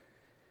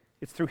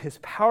 It's through his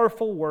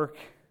powerful work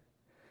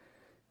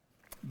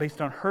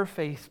based on her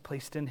faith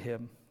placed in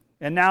him.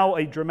 And now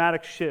a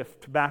dramatic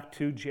shift back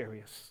to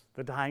Jairus,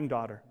 the dying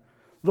daughter.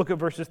 Look at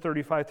verses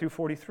 35 through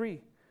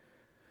 43.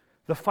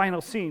 The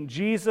final scene.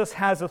 Jesus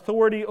has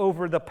authority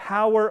over the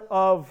power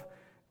of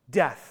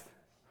death.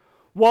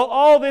 While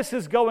all this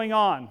is going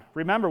on,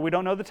 remember, we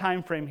don't know the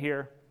time frame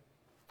here.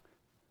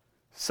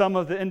 Some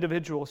of the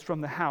individuals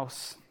from the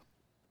house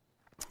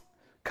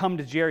come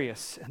to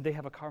Jairus and they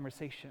have a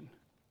conversation.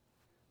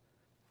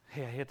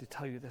 Hey, I had to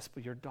tell you this,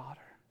 but your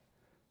daughter,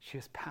 she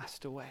has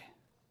passed away.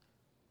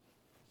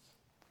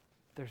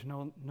 There's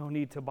no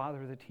need to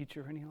bother the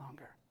teacher any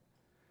longer.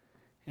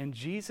 And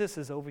Jesus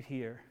is over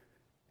here,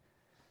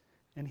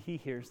 and he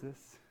hears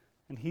this,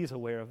 and he's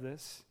aware of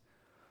this.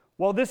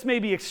 While this may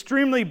be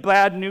extremely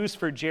bad news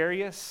for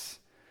Jairus,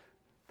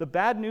 the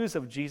bad news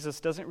of Jesus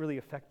doesn't really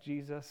affect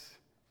Jesus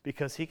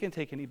because he can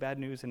take any bad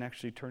news and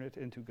actually turn it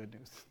into good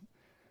news.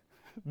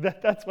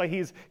 That's why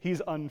he's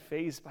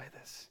unfazed by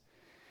this.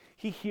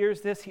 He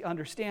hears this, he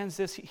understands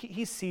this,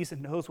 he sees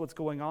and knows what's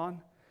going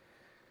on.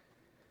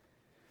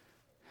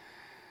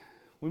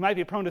 We might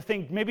be prone to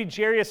think maybe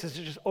Jairus is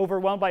just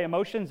overwhelmed by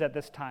emotions at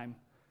this time.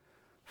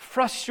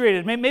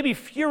 Frustrated, maybe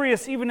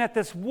furious even at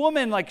this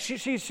woman, like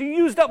she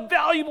used up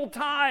valuable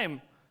time.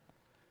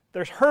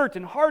 There's hurt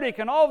and heartache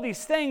and all of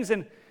these things.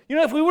 And,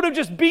 if we would have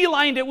just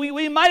beelined it,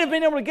 we might have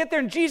been able to get there,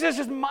 and Jesus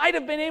just might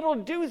have been able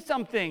to do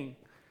something.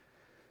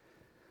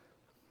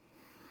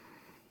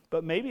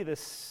 But maybe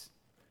this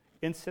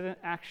incident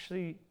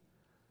actually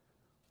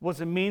was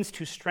a means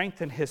to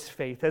strengthen his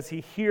faith as he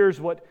hears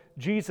what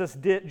Jesus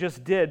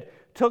just did.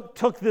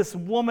 Took this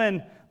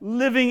woman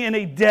living in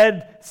a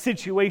dead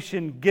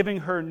situation, giving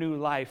her new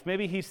life.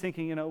 Maybe he's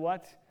thinking, you know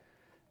what?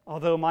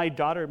 Although my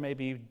daughter may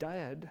be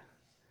dead,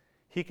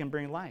 he can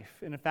bring life.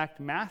 And in fact,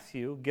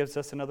 Matthew gives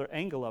us another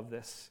angle of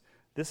this.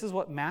 This is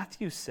what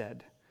Matthew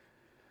said.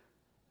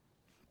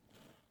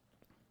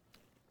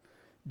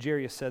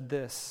 Jairus said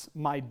this,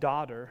 my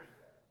daughter,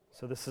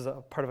 so this is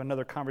a part of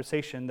another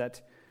conversation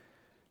that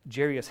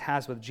Jairus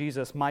has with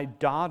Jesus, my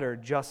daughter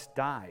just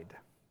died.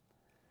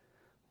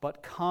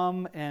 But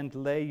come and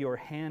lay your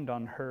hand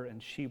on her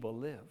and she will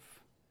live.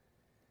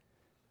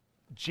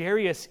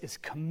 Jairus is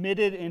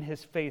committed in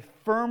his faith,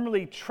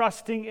 firmly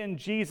trusting in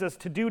Jesus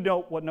to do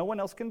what no one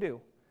else can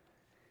do.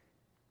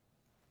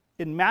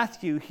 In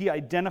Matthew, he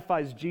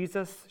identifies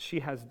Jesus, she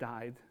has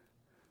died.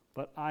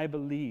 But I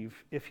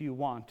believe, if you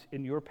want,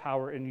 in your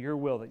power, in your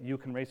will, that you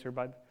can raise her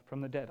from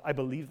the dead. I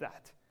believe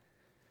that.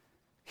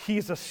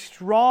 He's a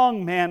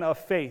strong man of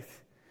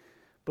faith,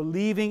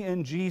 believing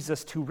in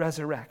Jesus to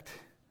resurrect.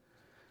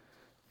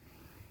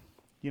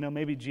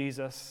 Maybe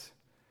Jesus,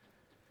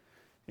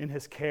 in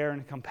his care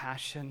and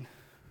compassion,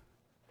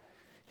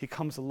 he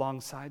comes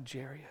alongside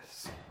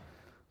Jairus,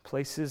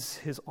 places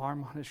his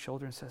arm on his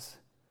shoulder and says,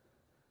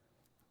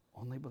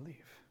 only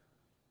believe.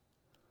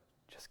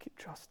 Just keep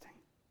trusting.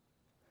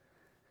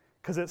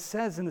 Because it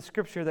says in the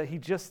scripture that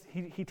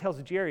he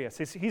tells Jairus,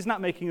 he's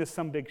not making this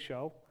some big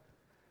show.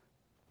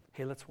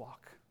 Hey, let's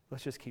walk.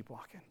 Let's just keep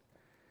walking.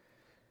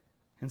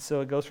 And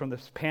so it goes from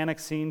this panic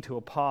scene to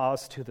a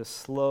pause to the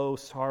slow,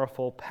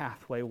 sorrowful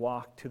pathway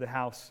walk to the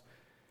house.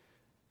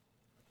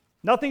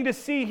 Nothing to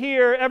see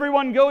here.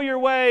 Everyone go your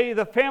way.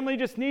 The family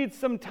just needs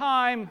some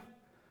time.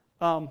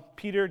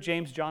 Peter,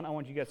 James, John, I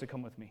want you guys to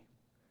come with me.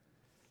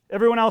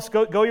 Everyone else,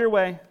 go your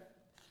way.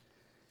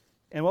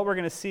 And what we're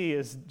going to see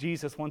is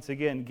Jesus once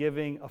again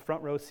giving a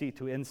front row seat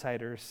to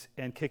insiders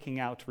and kicking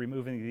out,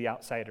 removing the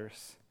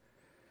outsiders.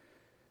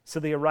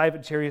 So they arrive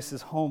at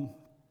Jairus' home.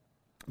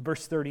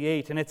 Verse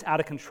 38, and it's out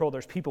of control.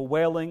 There's people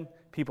wailing,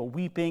 people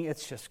weeping.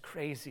 It's just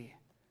crazy.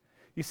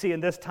 You see, in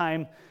this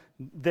time,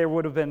 there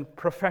would have been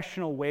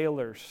professional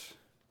wailers.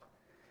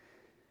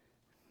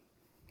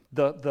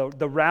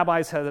 The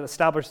rabbis had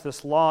established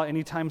this law.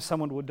 Anytime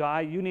someone would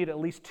die, you need at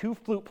least 2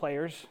 flute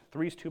players.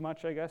 3 is too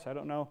much, I guess. I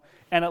don't know.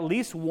 And at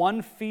least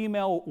 1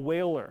 female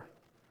wailer,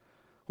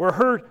 where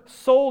her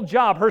sole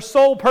job, her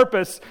sole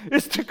purpose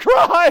is to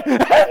cry and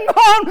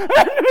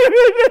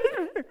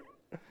moan.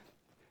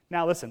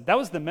 Now listen, that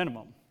was the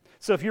minimum.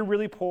 So if you're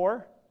really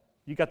poor,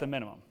 you got the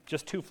minimum.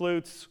 Just 2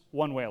 flutes,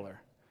 1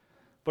 wailer.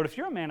 But if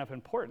you're a man of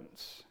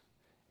importance,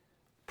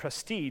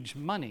 prestige,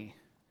 money,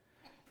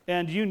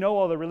 and you know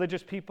all the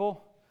religious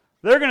people,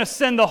 they're going to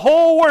send the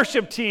whole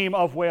worship team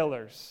of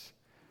wailers.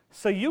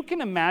 So you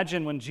can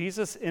imagine when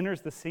Jesus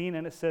enters the scene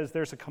and it says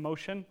there's a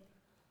commotion.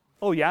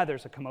 Oh yeah,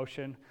 there's a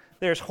commotion.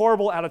 There's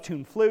horrible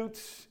out-of-tune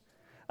flutes.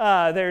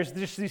 There's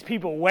just these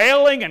people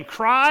wailing and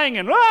crying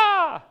and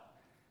ah!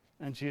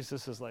 And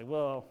Jesus is like,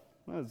 well,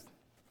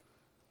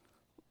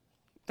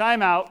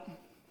 time out.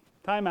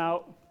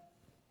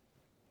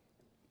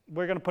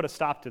 we're going to put a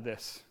stop to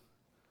this.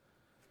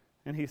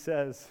 And he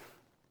says,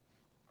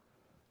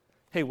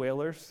 hey,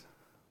 whalers,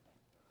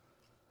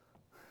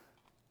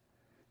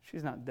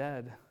 she's not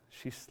dead.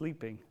 She's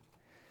sleeping.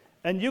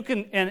 And you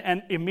can,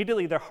 and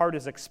immediately their heart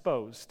is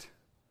exposed.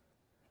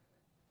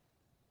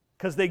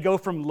 Because they go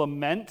from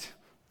lament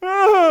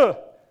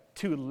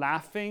to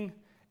laughing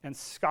and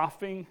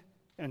scoffing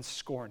and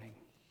scorning.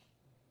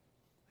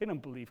 They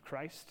don't believe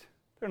Christ.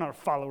 They're not a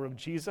follower of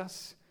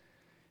Jesus.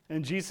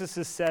 And Jesus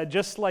has said,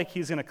 just like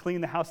he's going to clean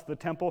the house of the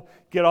temple,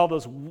 get all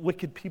those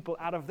wicked people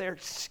out of there,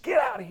 just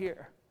get out of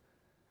here.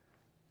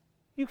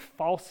 You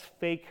false,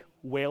 fake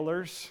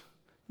wailers,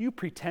 you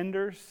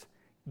pretenders,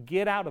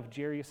 get out of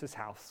Jairus'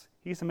 house.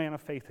 He's a man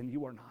of faith and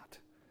you are not.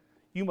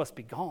 You must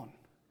be gone.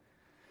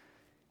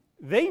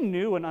 They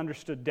knew and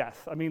understood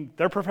death. I mean,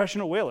 they're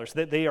professional wailers.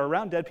 They are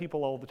around dead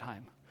people all the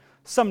time.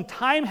 Some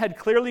time had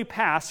clearly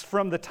passed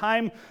from the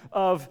time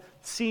of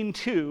scene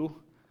 2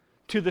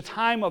 to the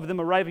time of them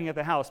arriving at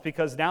the house,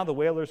 because now the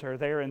wailers are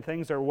there and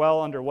things are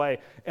well underway.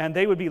 And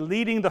they would be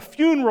leading the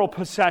funeral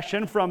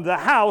procession from the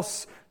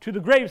house to the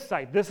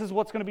gravesite. This is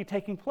what's going to be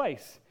taking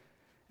place.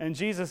 And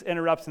Jesus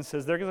interrupts and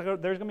says, there's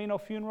going to be no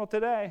funeral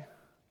today.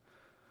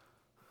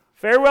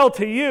 Farewell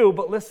to you,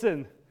 but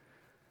listen,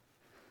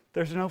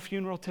 there's no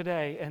funeral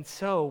today. And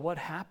so what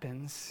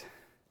happens?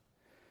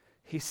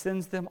 He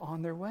sends them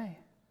on their way.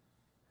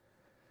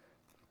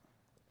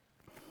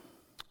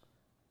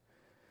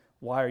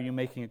 Why are you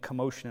making a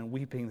commotion and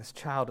weeping? This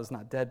child is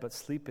not dead but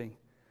sleeping.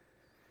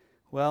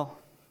 Well,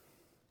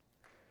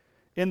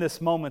 in this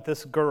moment,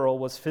 this girl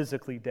was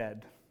physically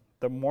dead.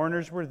 The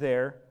mourners were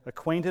there,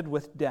 acquainted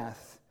with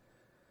death.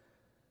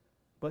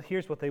 But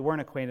here's what they weren't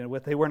acquainted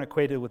with. They weren't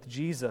acquainted with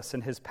Jesus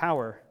and his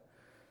power.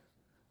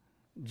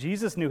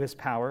 Jesus knew his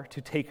power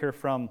to take her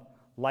from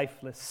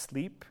lifeless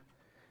sleep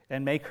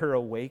and make her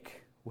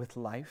awake with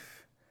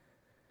life.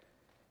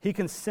 He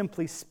can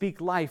simply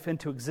speak life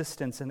into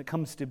existence and it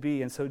comes to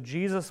be. And so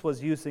Jesus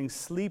was using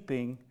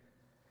sleeping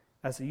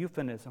as a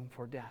euphemism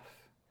for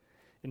death.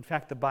 In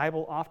fact, the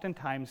Bible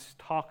oftentimes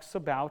talks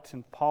about,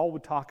 and Paul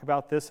would talk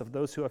about this, of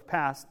those who have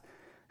passed,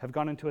 have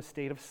gone into a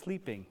state of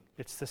sleeping.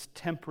 It's this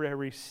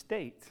temporary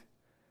state.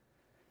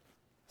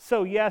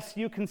 So yes,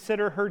 you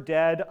consider her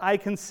dead. I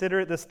consider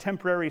it this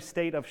temporary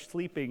state of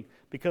sleeping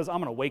because I'm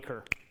going to wake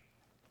her.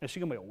 And she's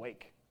going to be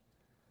awake.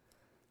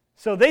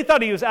 So they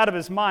thought he was out of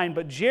his mind,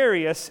 but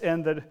Jairus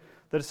and the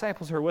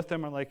disciples who are with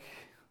him are like,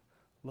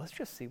 let's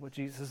just see what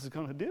Jesus is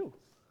going to do.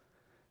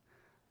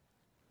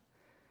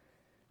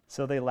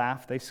 So they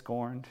laughed, they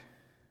scorned.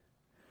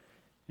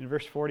 In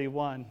verse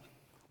 41,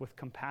 with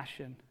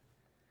compassion,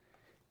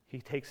 he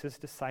takes his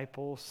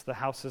disciples. The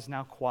house is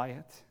now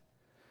quiet.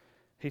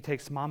 He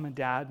takes mom and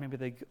dad.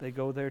 Maybe they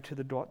go there to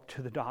the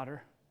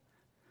daughter.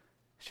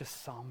 It's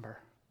just somber.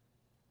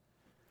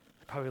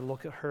 Probably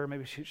look at her.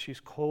 Maybe she's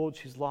cold.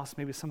 She's lost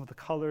maybe some of the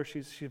color.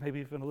 She's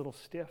maybe even a little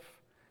stiff.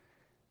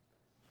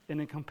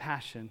 And in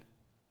compassion,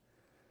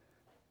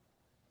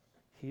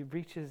 he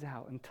reaches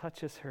out and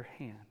touches her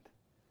hand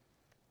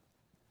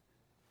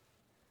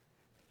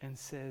and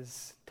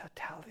says,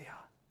 Tatalia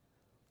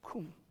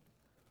kum,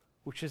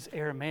 which is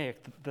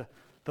Aramaic,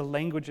 the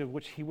language of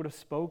which he would have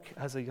spoke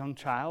as a young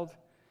child,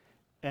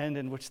 and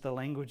in which the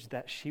language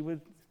that she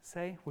would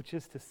say, which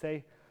is to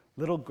say,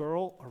 little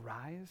girl,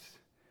 arise.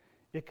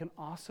 It can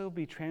also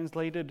be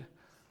translated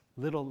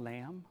little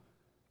lamb,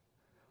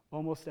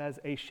 almost as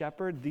a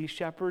shepherd, the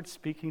shepherd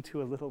speaking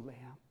to a little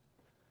lamb.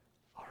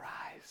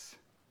 Arise.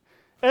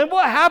 And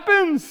what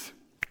happens?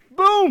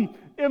 Boom!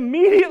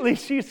 Immediately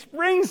she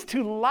springs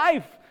to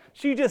life.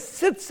 She just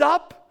sits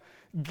up,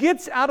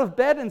 gets out of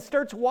bed, and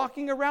starts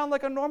walking around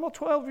like a normal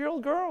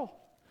 12-year-old girl.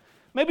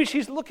 Maybe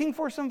she's looking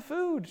for some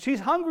food.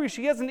 She's hungry.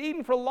 She hasn't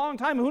eaten for a long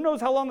time. Who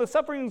knows how long the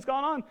suffering's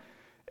gone on?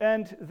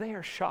 And they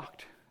are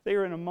shocked. They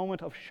are in a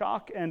moment of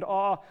shock and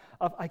awe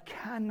of, I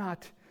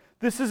cannot,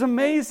 this is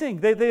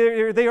amazing.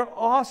 They are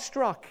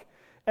awestruck.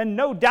 And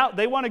no doubt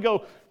they want to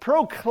go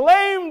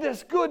proclaim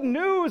this good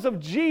news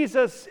of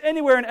Jesus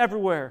anywhere and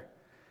everywhere.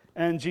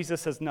 And Jesus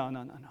says, no.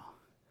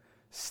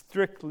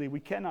 Strictly, we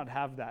cannot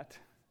have that.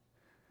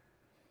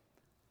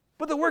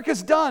 But the work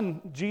is done.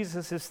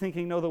 Jesus is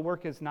thinking, no, the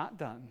work is not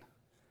done.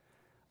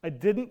 I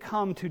didn't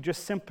come to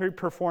just simply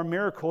perform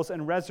miracles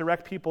and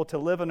resurrect people to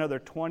live another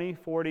 20,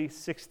 40,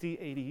 60,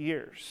 80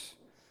 years.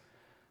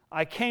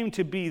 I came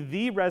to be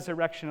the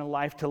resurrection of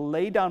life, to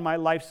lay down my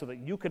life so that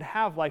you could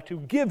have life, to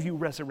give you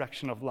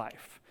resurrection of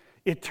life,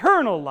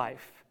 eternal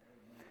life.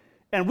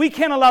 And we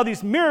can't allow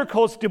these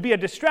miracles to be a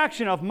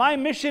distraction of my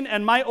mission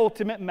and my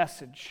ultimate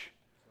message.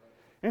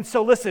 And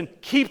so listen,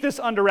 keep this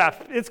under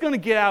wraps. It's going to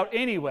get out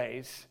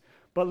anyways.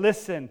 But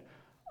listen,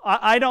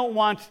 I don't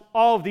want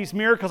all of these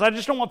miracles. I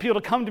just don't want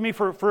people to come to me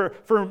for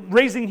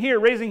raising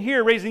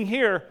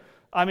here.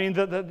 I mean,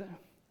 they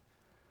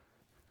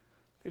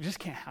just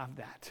can't have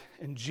that.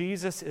 And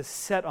Jesus is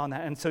set on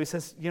that. And so he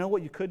says, you know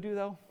what you could do,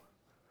 though?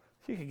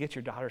 You could get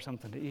your daughter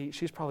something to eat.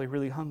 She's probably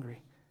really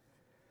hungry.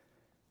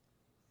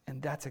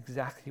 And that's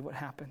exactly what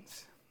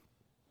happens.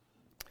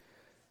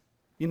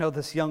 You know,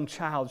 this young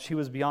child, she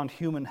was beyond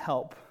human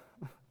help.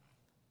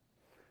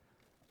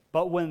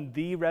 But when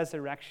the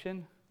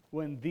resurrection,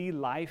 when the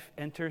life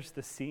enters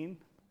the scene,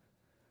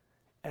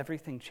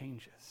 everything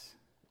changes.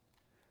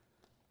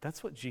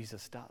 That's what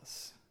Jesus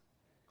does.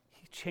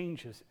 He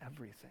changes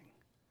everything.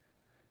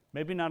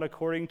 Maybe not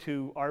according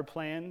to our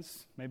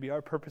plans, maybe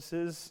our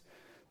purposes,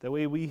 the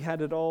way we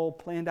had it all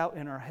planned out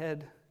in our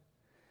head.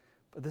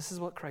 But this is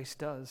what Christ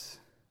does.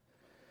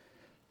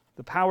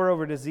 The power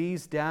over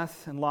disease,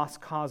 death, and lost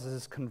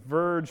causes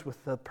converge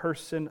with the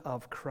person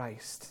of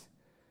Christ.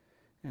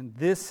 And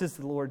this is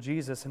the Lord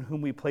Jesus in whom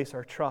we place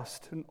our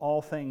trust in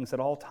all things at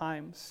all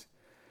times.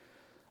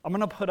 I'm going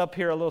to put up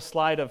here a little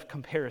slide of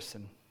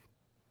comparison.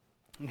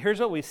 And here's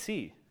what we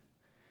see.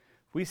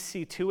 We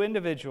see two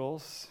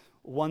individuals,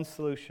 one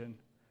solution,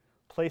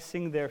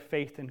 placing their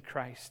faith in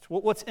Christ.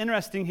 What's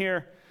interesting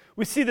here,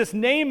 we see this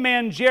named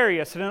man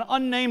Jairus and an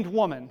unnamed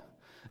woman,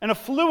 an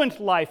affluent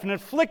life, an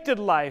afflicted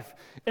life,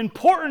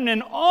 important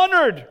and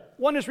honored.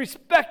 One is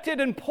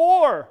respected and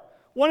poor.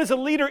 One is a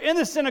leader in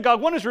the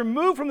synagogue. One is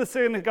removed from the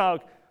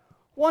synagogue.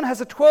 One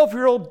has a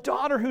 12-year-old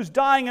daughter who's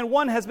dying, and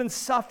one has been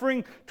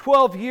suffering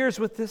 12 years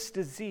with this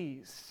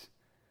disease.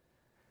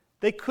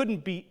 They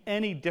couldn't be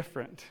any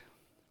different.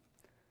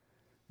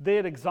 They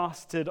had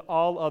exhausted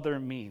all other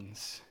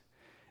means.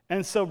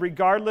 And so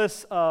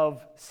regardless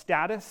of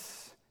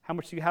status, how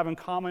much you have in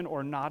common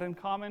or not in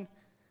common,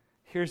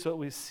 here's what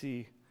we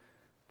see.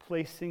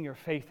 Placing your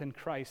faith in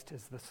Christ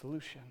is the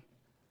solution.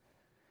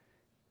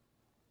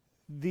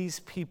 These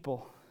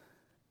people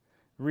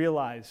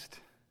realized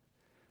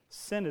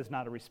sin is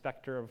not a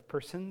respecter of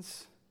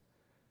persons.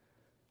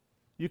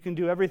 You can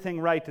do everything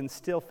right and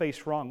still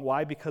face wrong.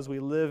 Why? Because we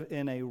live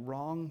in a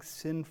wrong,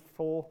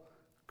 sinful,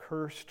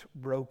 cursed,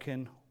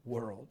 broken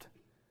world.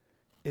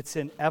 It's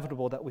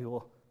inevitable that we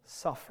will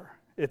suffer.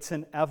 It's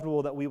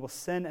inevitable that we will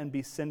sin and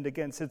be sinned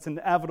against. It's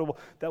inevitable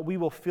that we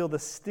will feel the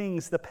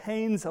stings, the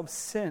pains of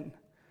sin.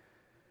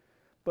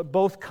 But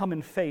both come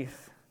in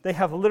faith. They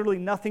have literally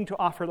nothing to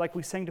offer, like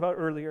we sang about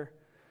earlier.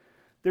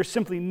 They're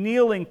simply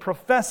kneeling,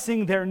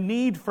 professing their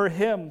need for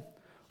Him.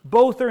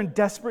 Both are in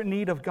desperate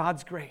need of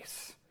God's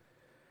grace.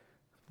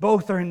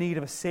 Both are in need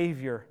of a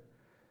Savior.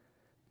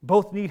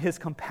 Both need His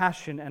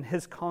compassion and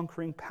His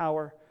conquering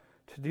power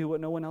to do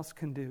what no one else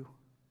can do.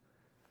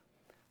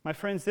 My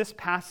friends, this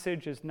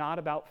passage is not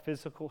about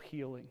physical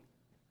healing.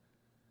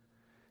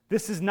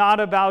 This is not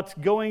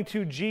about going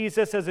to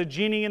Jesus as a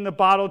genie in the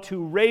bottle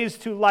to raise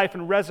to life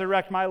and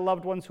resurrect my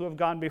loved ones who have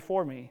gone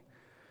before me.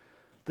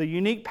 The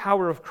unique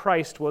power of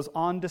Christ was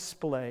on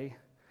display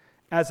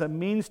as a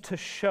means to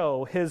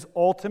show His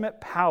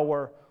ultimate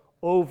power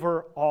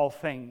over all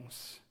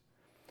things.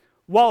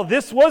 While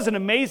this was an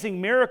amazing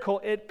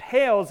miracle, it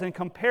pales in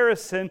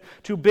comparison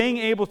to being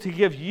able to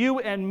give you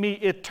and me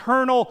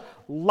eternal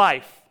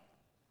life.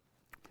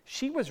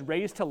 She was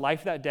raised to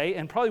life that day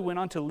and probably went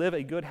on to live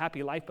a good,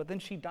 happy life, but then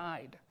she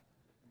died.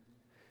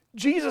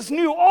 Jesus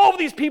knew all of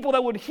these people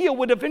that would heal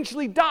would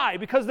eventually die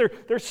because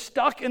they're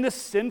stuck in this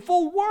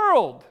sinful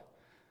world.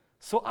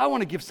 So I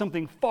want to give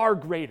something far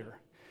greater.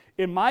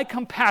 In my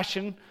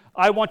compassion,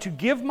 I want to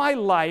give my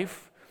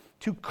life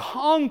to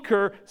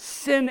conquer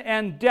sin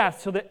and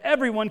death so that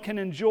everyone can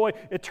enjoy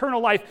eternal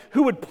life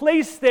who would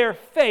place their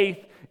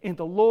faith in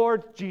the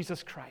Lord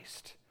Jesus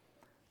Christ.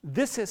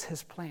 This is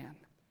His plan.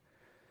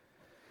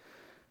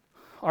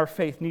 Our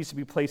faith needs to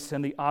be placed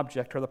in the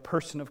object or the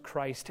person of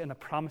Christ and the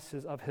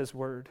promises of His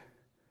Word.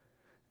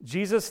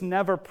 Jesus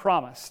never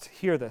promised,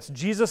 hear this,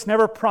 Jesus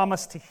never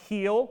promised to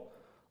heal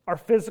our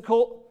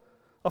physical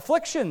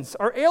afflictions,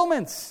 our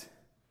ailments,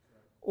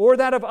 or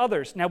that of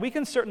others. Now, we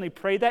can certainly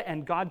pray that,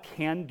 and God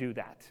can do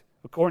that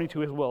according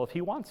to His will if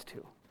He wants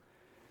to.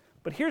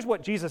 But here's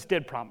what Jesus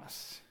did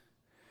promise.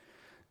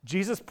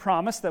 Jesus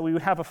promised that we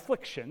would have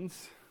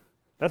afflictions.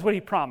 That's what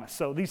He promised.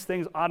 So these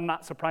things ought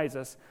not surprise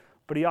us.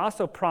 But He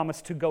also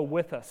promised to go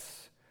with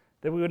us,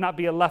 that we would not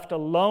be left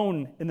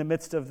alone in the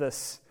midst of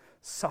this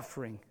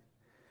suffering.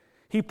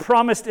 He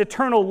promised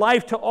eternal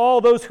life to all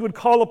those who would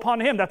call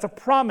upon Him. That's a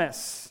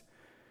promise.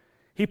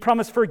 He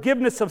promised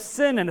forgiveness of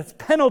sin and its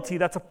penalty.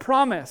 That's a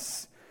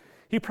promise.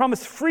 He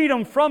promised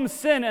freedom from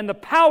sin and the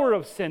power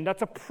of sin.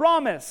 That's a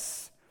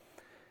promise.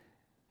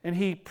 And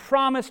He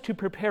promised to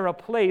prepare a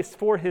place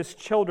for His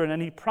children,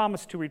 and He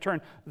promised to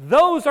return.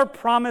 Those are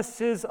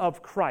promises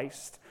of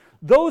Christ.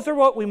 Those are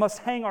what we must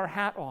hang our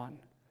hat on.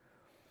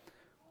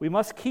 We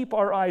must keep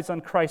our eyes on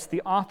Christ,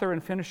 the author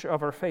and finisher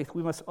of our faith.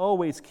 We must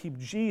always keep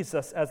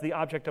Jesus as the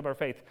object of our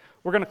faith.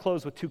 We're going to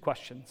close with two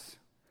questions.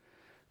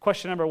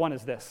 Question number one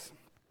is this.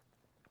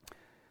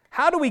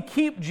 How do we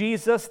keep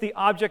Jesus the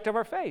object of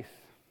our faith?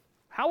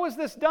 How is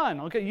this done?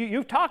 Okay,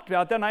 you've talked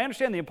about that, and I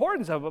understand the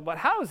importance of it, but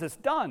how is this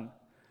done?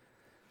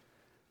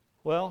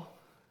 Well,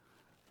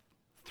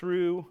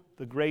 through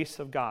the grace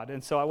of God.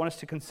 And so I want us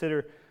to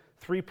consider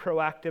three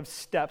proactive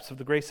steps of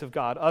the grace of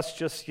God. Us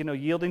just,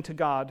 yielding to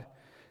God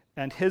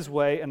and His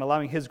way and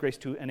allowing His grace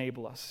to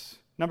enable us.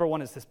 Number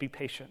one is this: be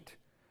patient.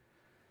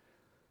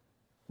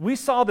 We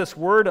saw this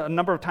word a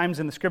number of times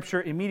in the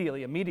Scripture,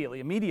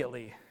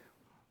 immediately.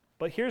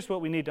 But here's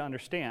what we need to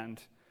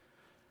understand.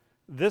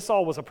 This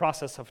all was a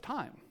process of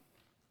time.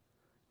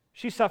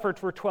 She suffered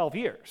for 12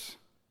 years.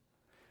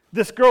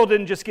 This girl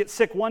didn't just get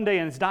sick one day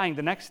and is dying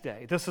the next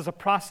day. This is a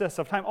process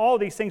of time. All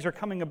these things are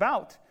coming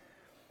about.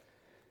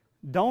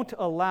 Don't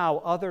allow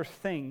other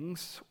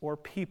things or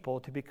people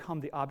to become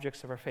the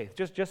objects of our faith.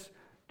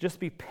 Just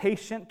be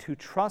patient to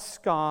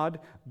trust God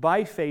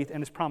by faith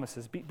and His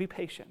promises. Be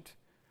patient.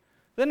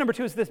 Then number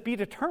 2 is this: be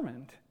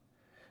determined.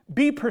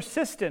 Be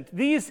persistent.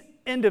 These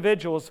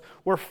individuals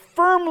were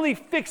firmly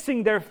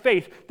fixing their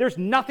faith. There's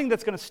nothing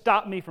that's going to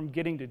stop me from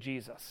getting to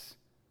Jesus.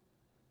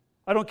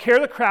 I don't care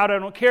the crowd. I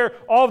don't care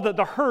all of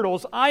the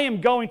hurdles. I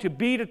am going to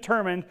be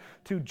determined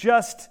to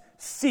just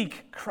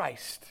seek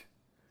Christ.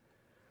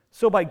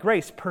 So by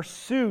grace,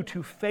 pursue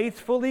to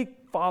faithfully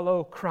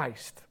follow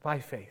Christ by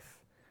faith.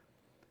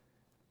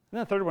 And then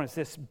the third one is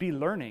this: be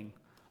learning.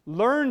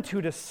 Learn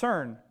to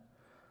discern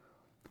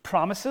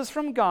promises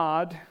from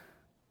God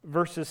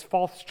versus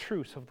false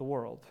truths of the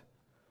world.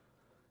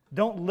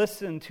 Don't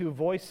listen to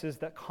voices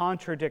that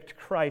contradict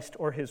Christ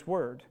or His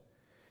word.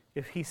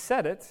 If He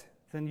said it,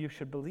 then you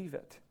should believe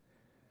it.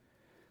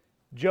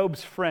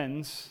 Job's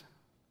friends,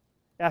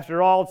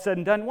 after all said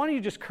and done, why don't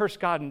you just curse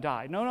God and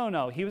die?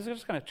 No. He was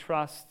just going to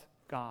trust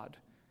God.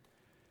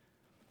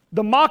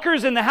 The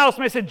mockers in the house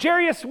may say,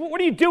 Jairus, what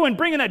are you doing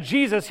bringing that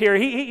Jesus here?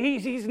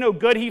 He's no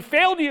good. He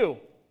failed you.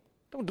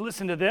 Don't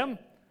listen to them.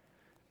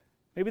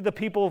 Maybe the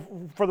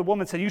people for the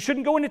woman said, you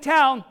shouldn't go into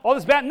town. All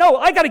this bad. No,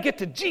 I got to get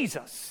to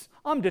Jesus.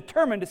 I'm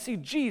determined to see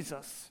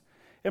Jesus.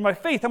 In my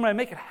faith, I'm going to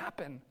make it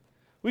happen.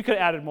 We could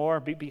have added more.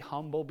 Be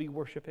humble, be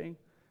worshiping.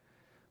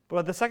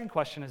 But the second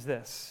question is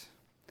this: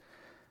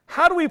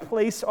 how do we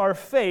place our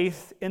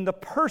faith in the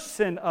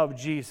person of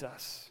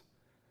Jesus?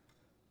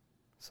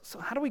 So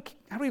how do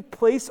we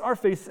place our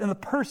faith in the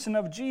person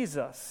of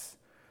Jesus?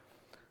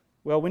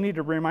 Well, we need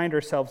to remind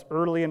ourselves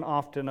early and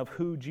often of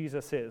who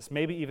Jesus is.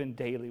 Maybe even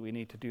daily we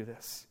need to do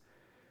this.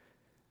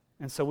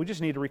 And so we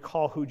just need to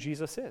recall who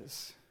Jesus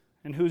is.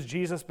 And who's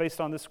Jesus based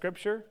on this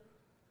scripture?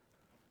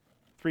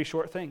 3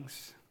 short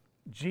things.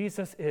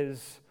 Jesus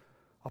is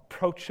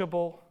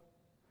approachable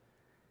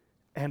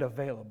and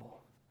available.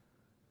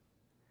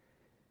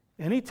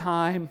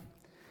 Anytime,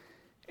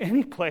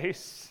 any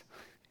place,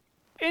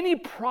 any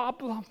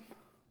problem,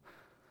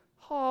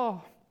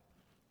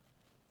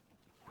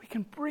 we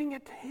can bring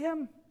it to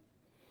Him.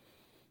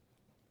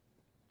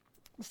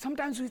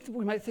 Sometimes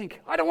we might think,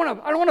 I don't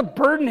want to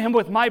burden Him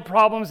with my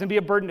problems and be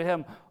a burden to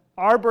Him.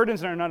 Our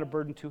burdens are not a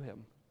burden to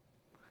Him.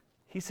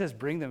 He says,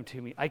 bring them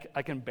to me.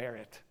 I can bear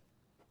it.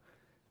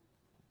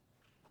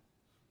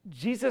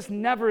 Jesus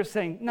never is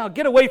saying, no,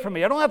 get away from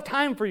me. I don't have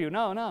time for you.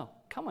 No,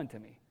 come unto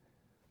me.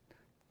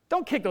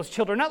 Don't kick those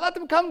children out. Let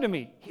them come to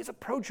me. He's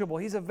approachable.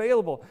 He's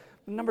available.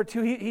 Number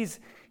 2,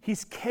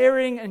 he's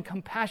caring and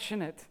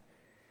compassionate.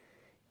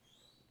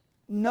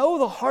 Know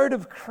the heart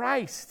of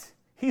Christ.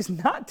 He's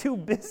not too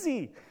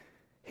busy.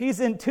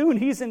 He's in tune.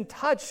 He's in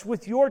touch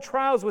with your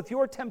trials, with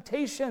your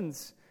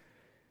temptations.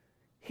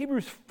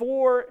 Hebrews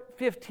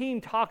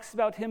 4:15 talks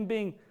about Him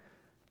being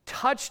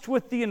touched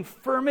with the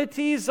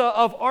infirmities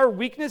of our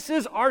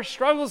weaknesses, our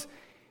struggles.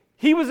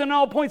 He was in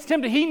all points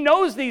tempted. He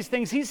knows these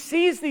things. He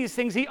sees these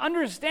things. He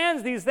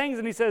understands these things.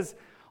 And He says,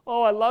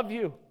 oh, I love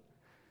you.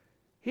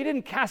 He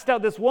didn't cast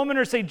out this woman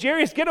or say,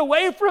 Jairus, get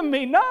away from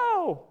me.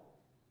 No.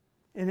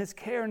 In His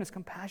care and His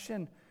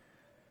compassion.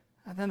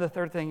 And then the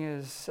third thing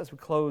is, as we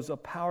close, a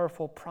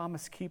powerful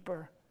promise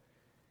keeper.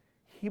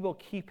 He will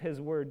keep His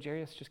word.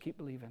 Jairus, just keep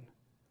believing.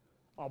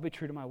 I'll be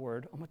true to my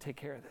word. I'm going to take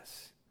care of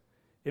this.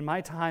 In my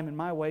time, in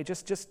my way,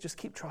 just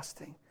keep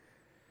trusting.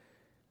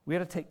 We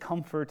have to take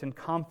comfort and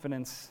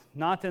confidence,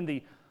 not in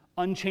the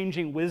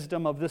unchanging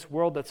wisdom of this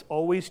world that's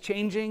always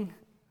changing,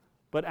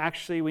 but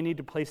actually we need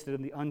to place it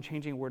in the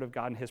unchanging word of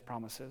God and His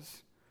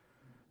promises.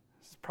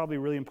 It's probably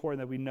really important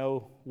that we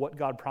know what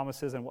God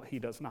promises and what He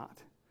does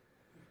not.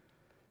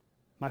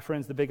 My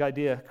friends, the big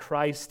idea,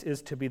 Christ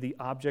is to be the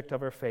object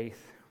of our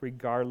faith,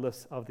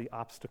 regardless of the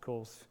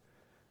obstacles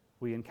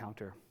we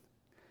encounter.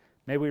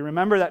 May we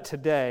remember that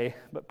today,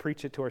 but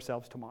preach it to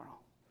ourselves tomorrow,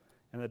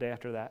 and the day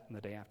after that, and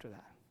the day after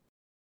that.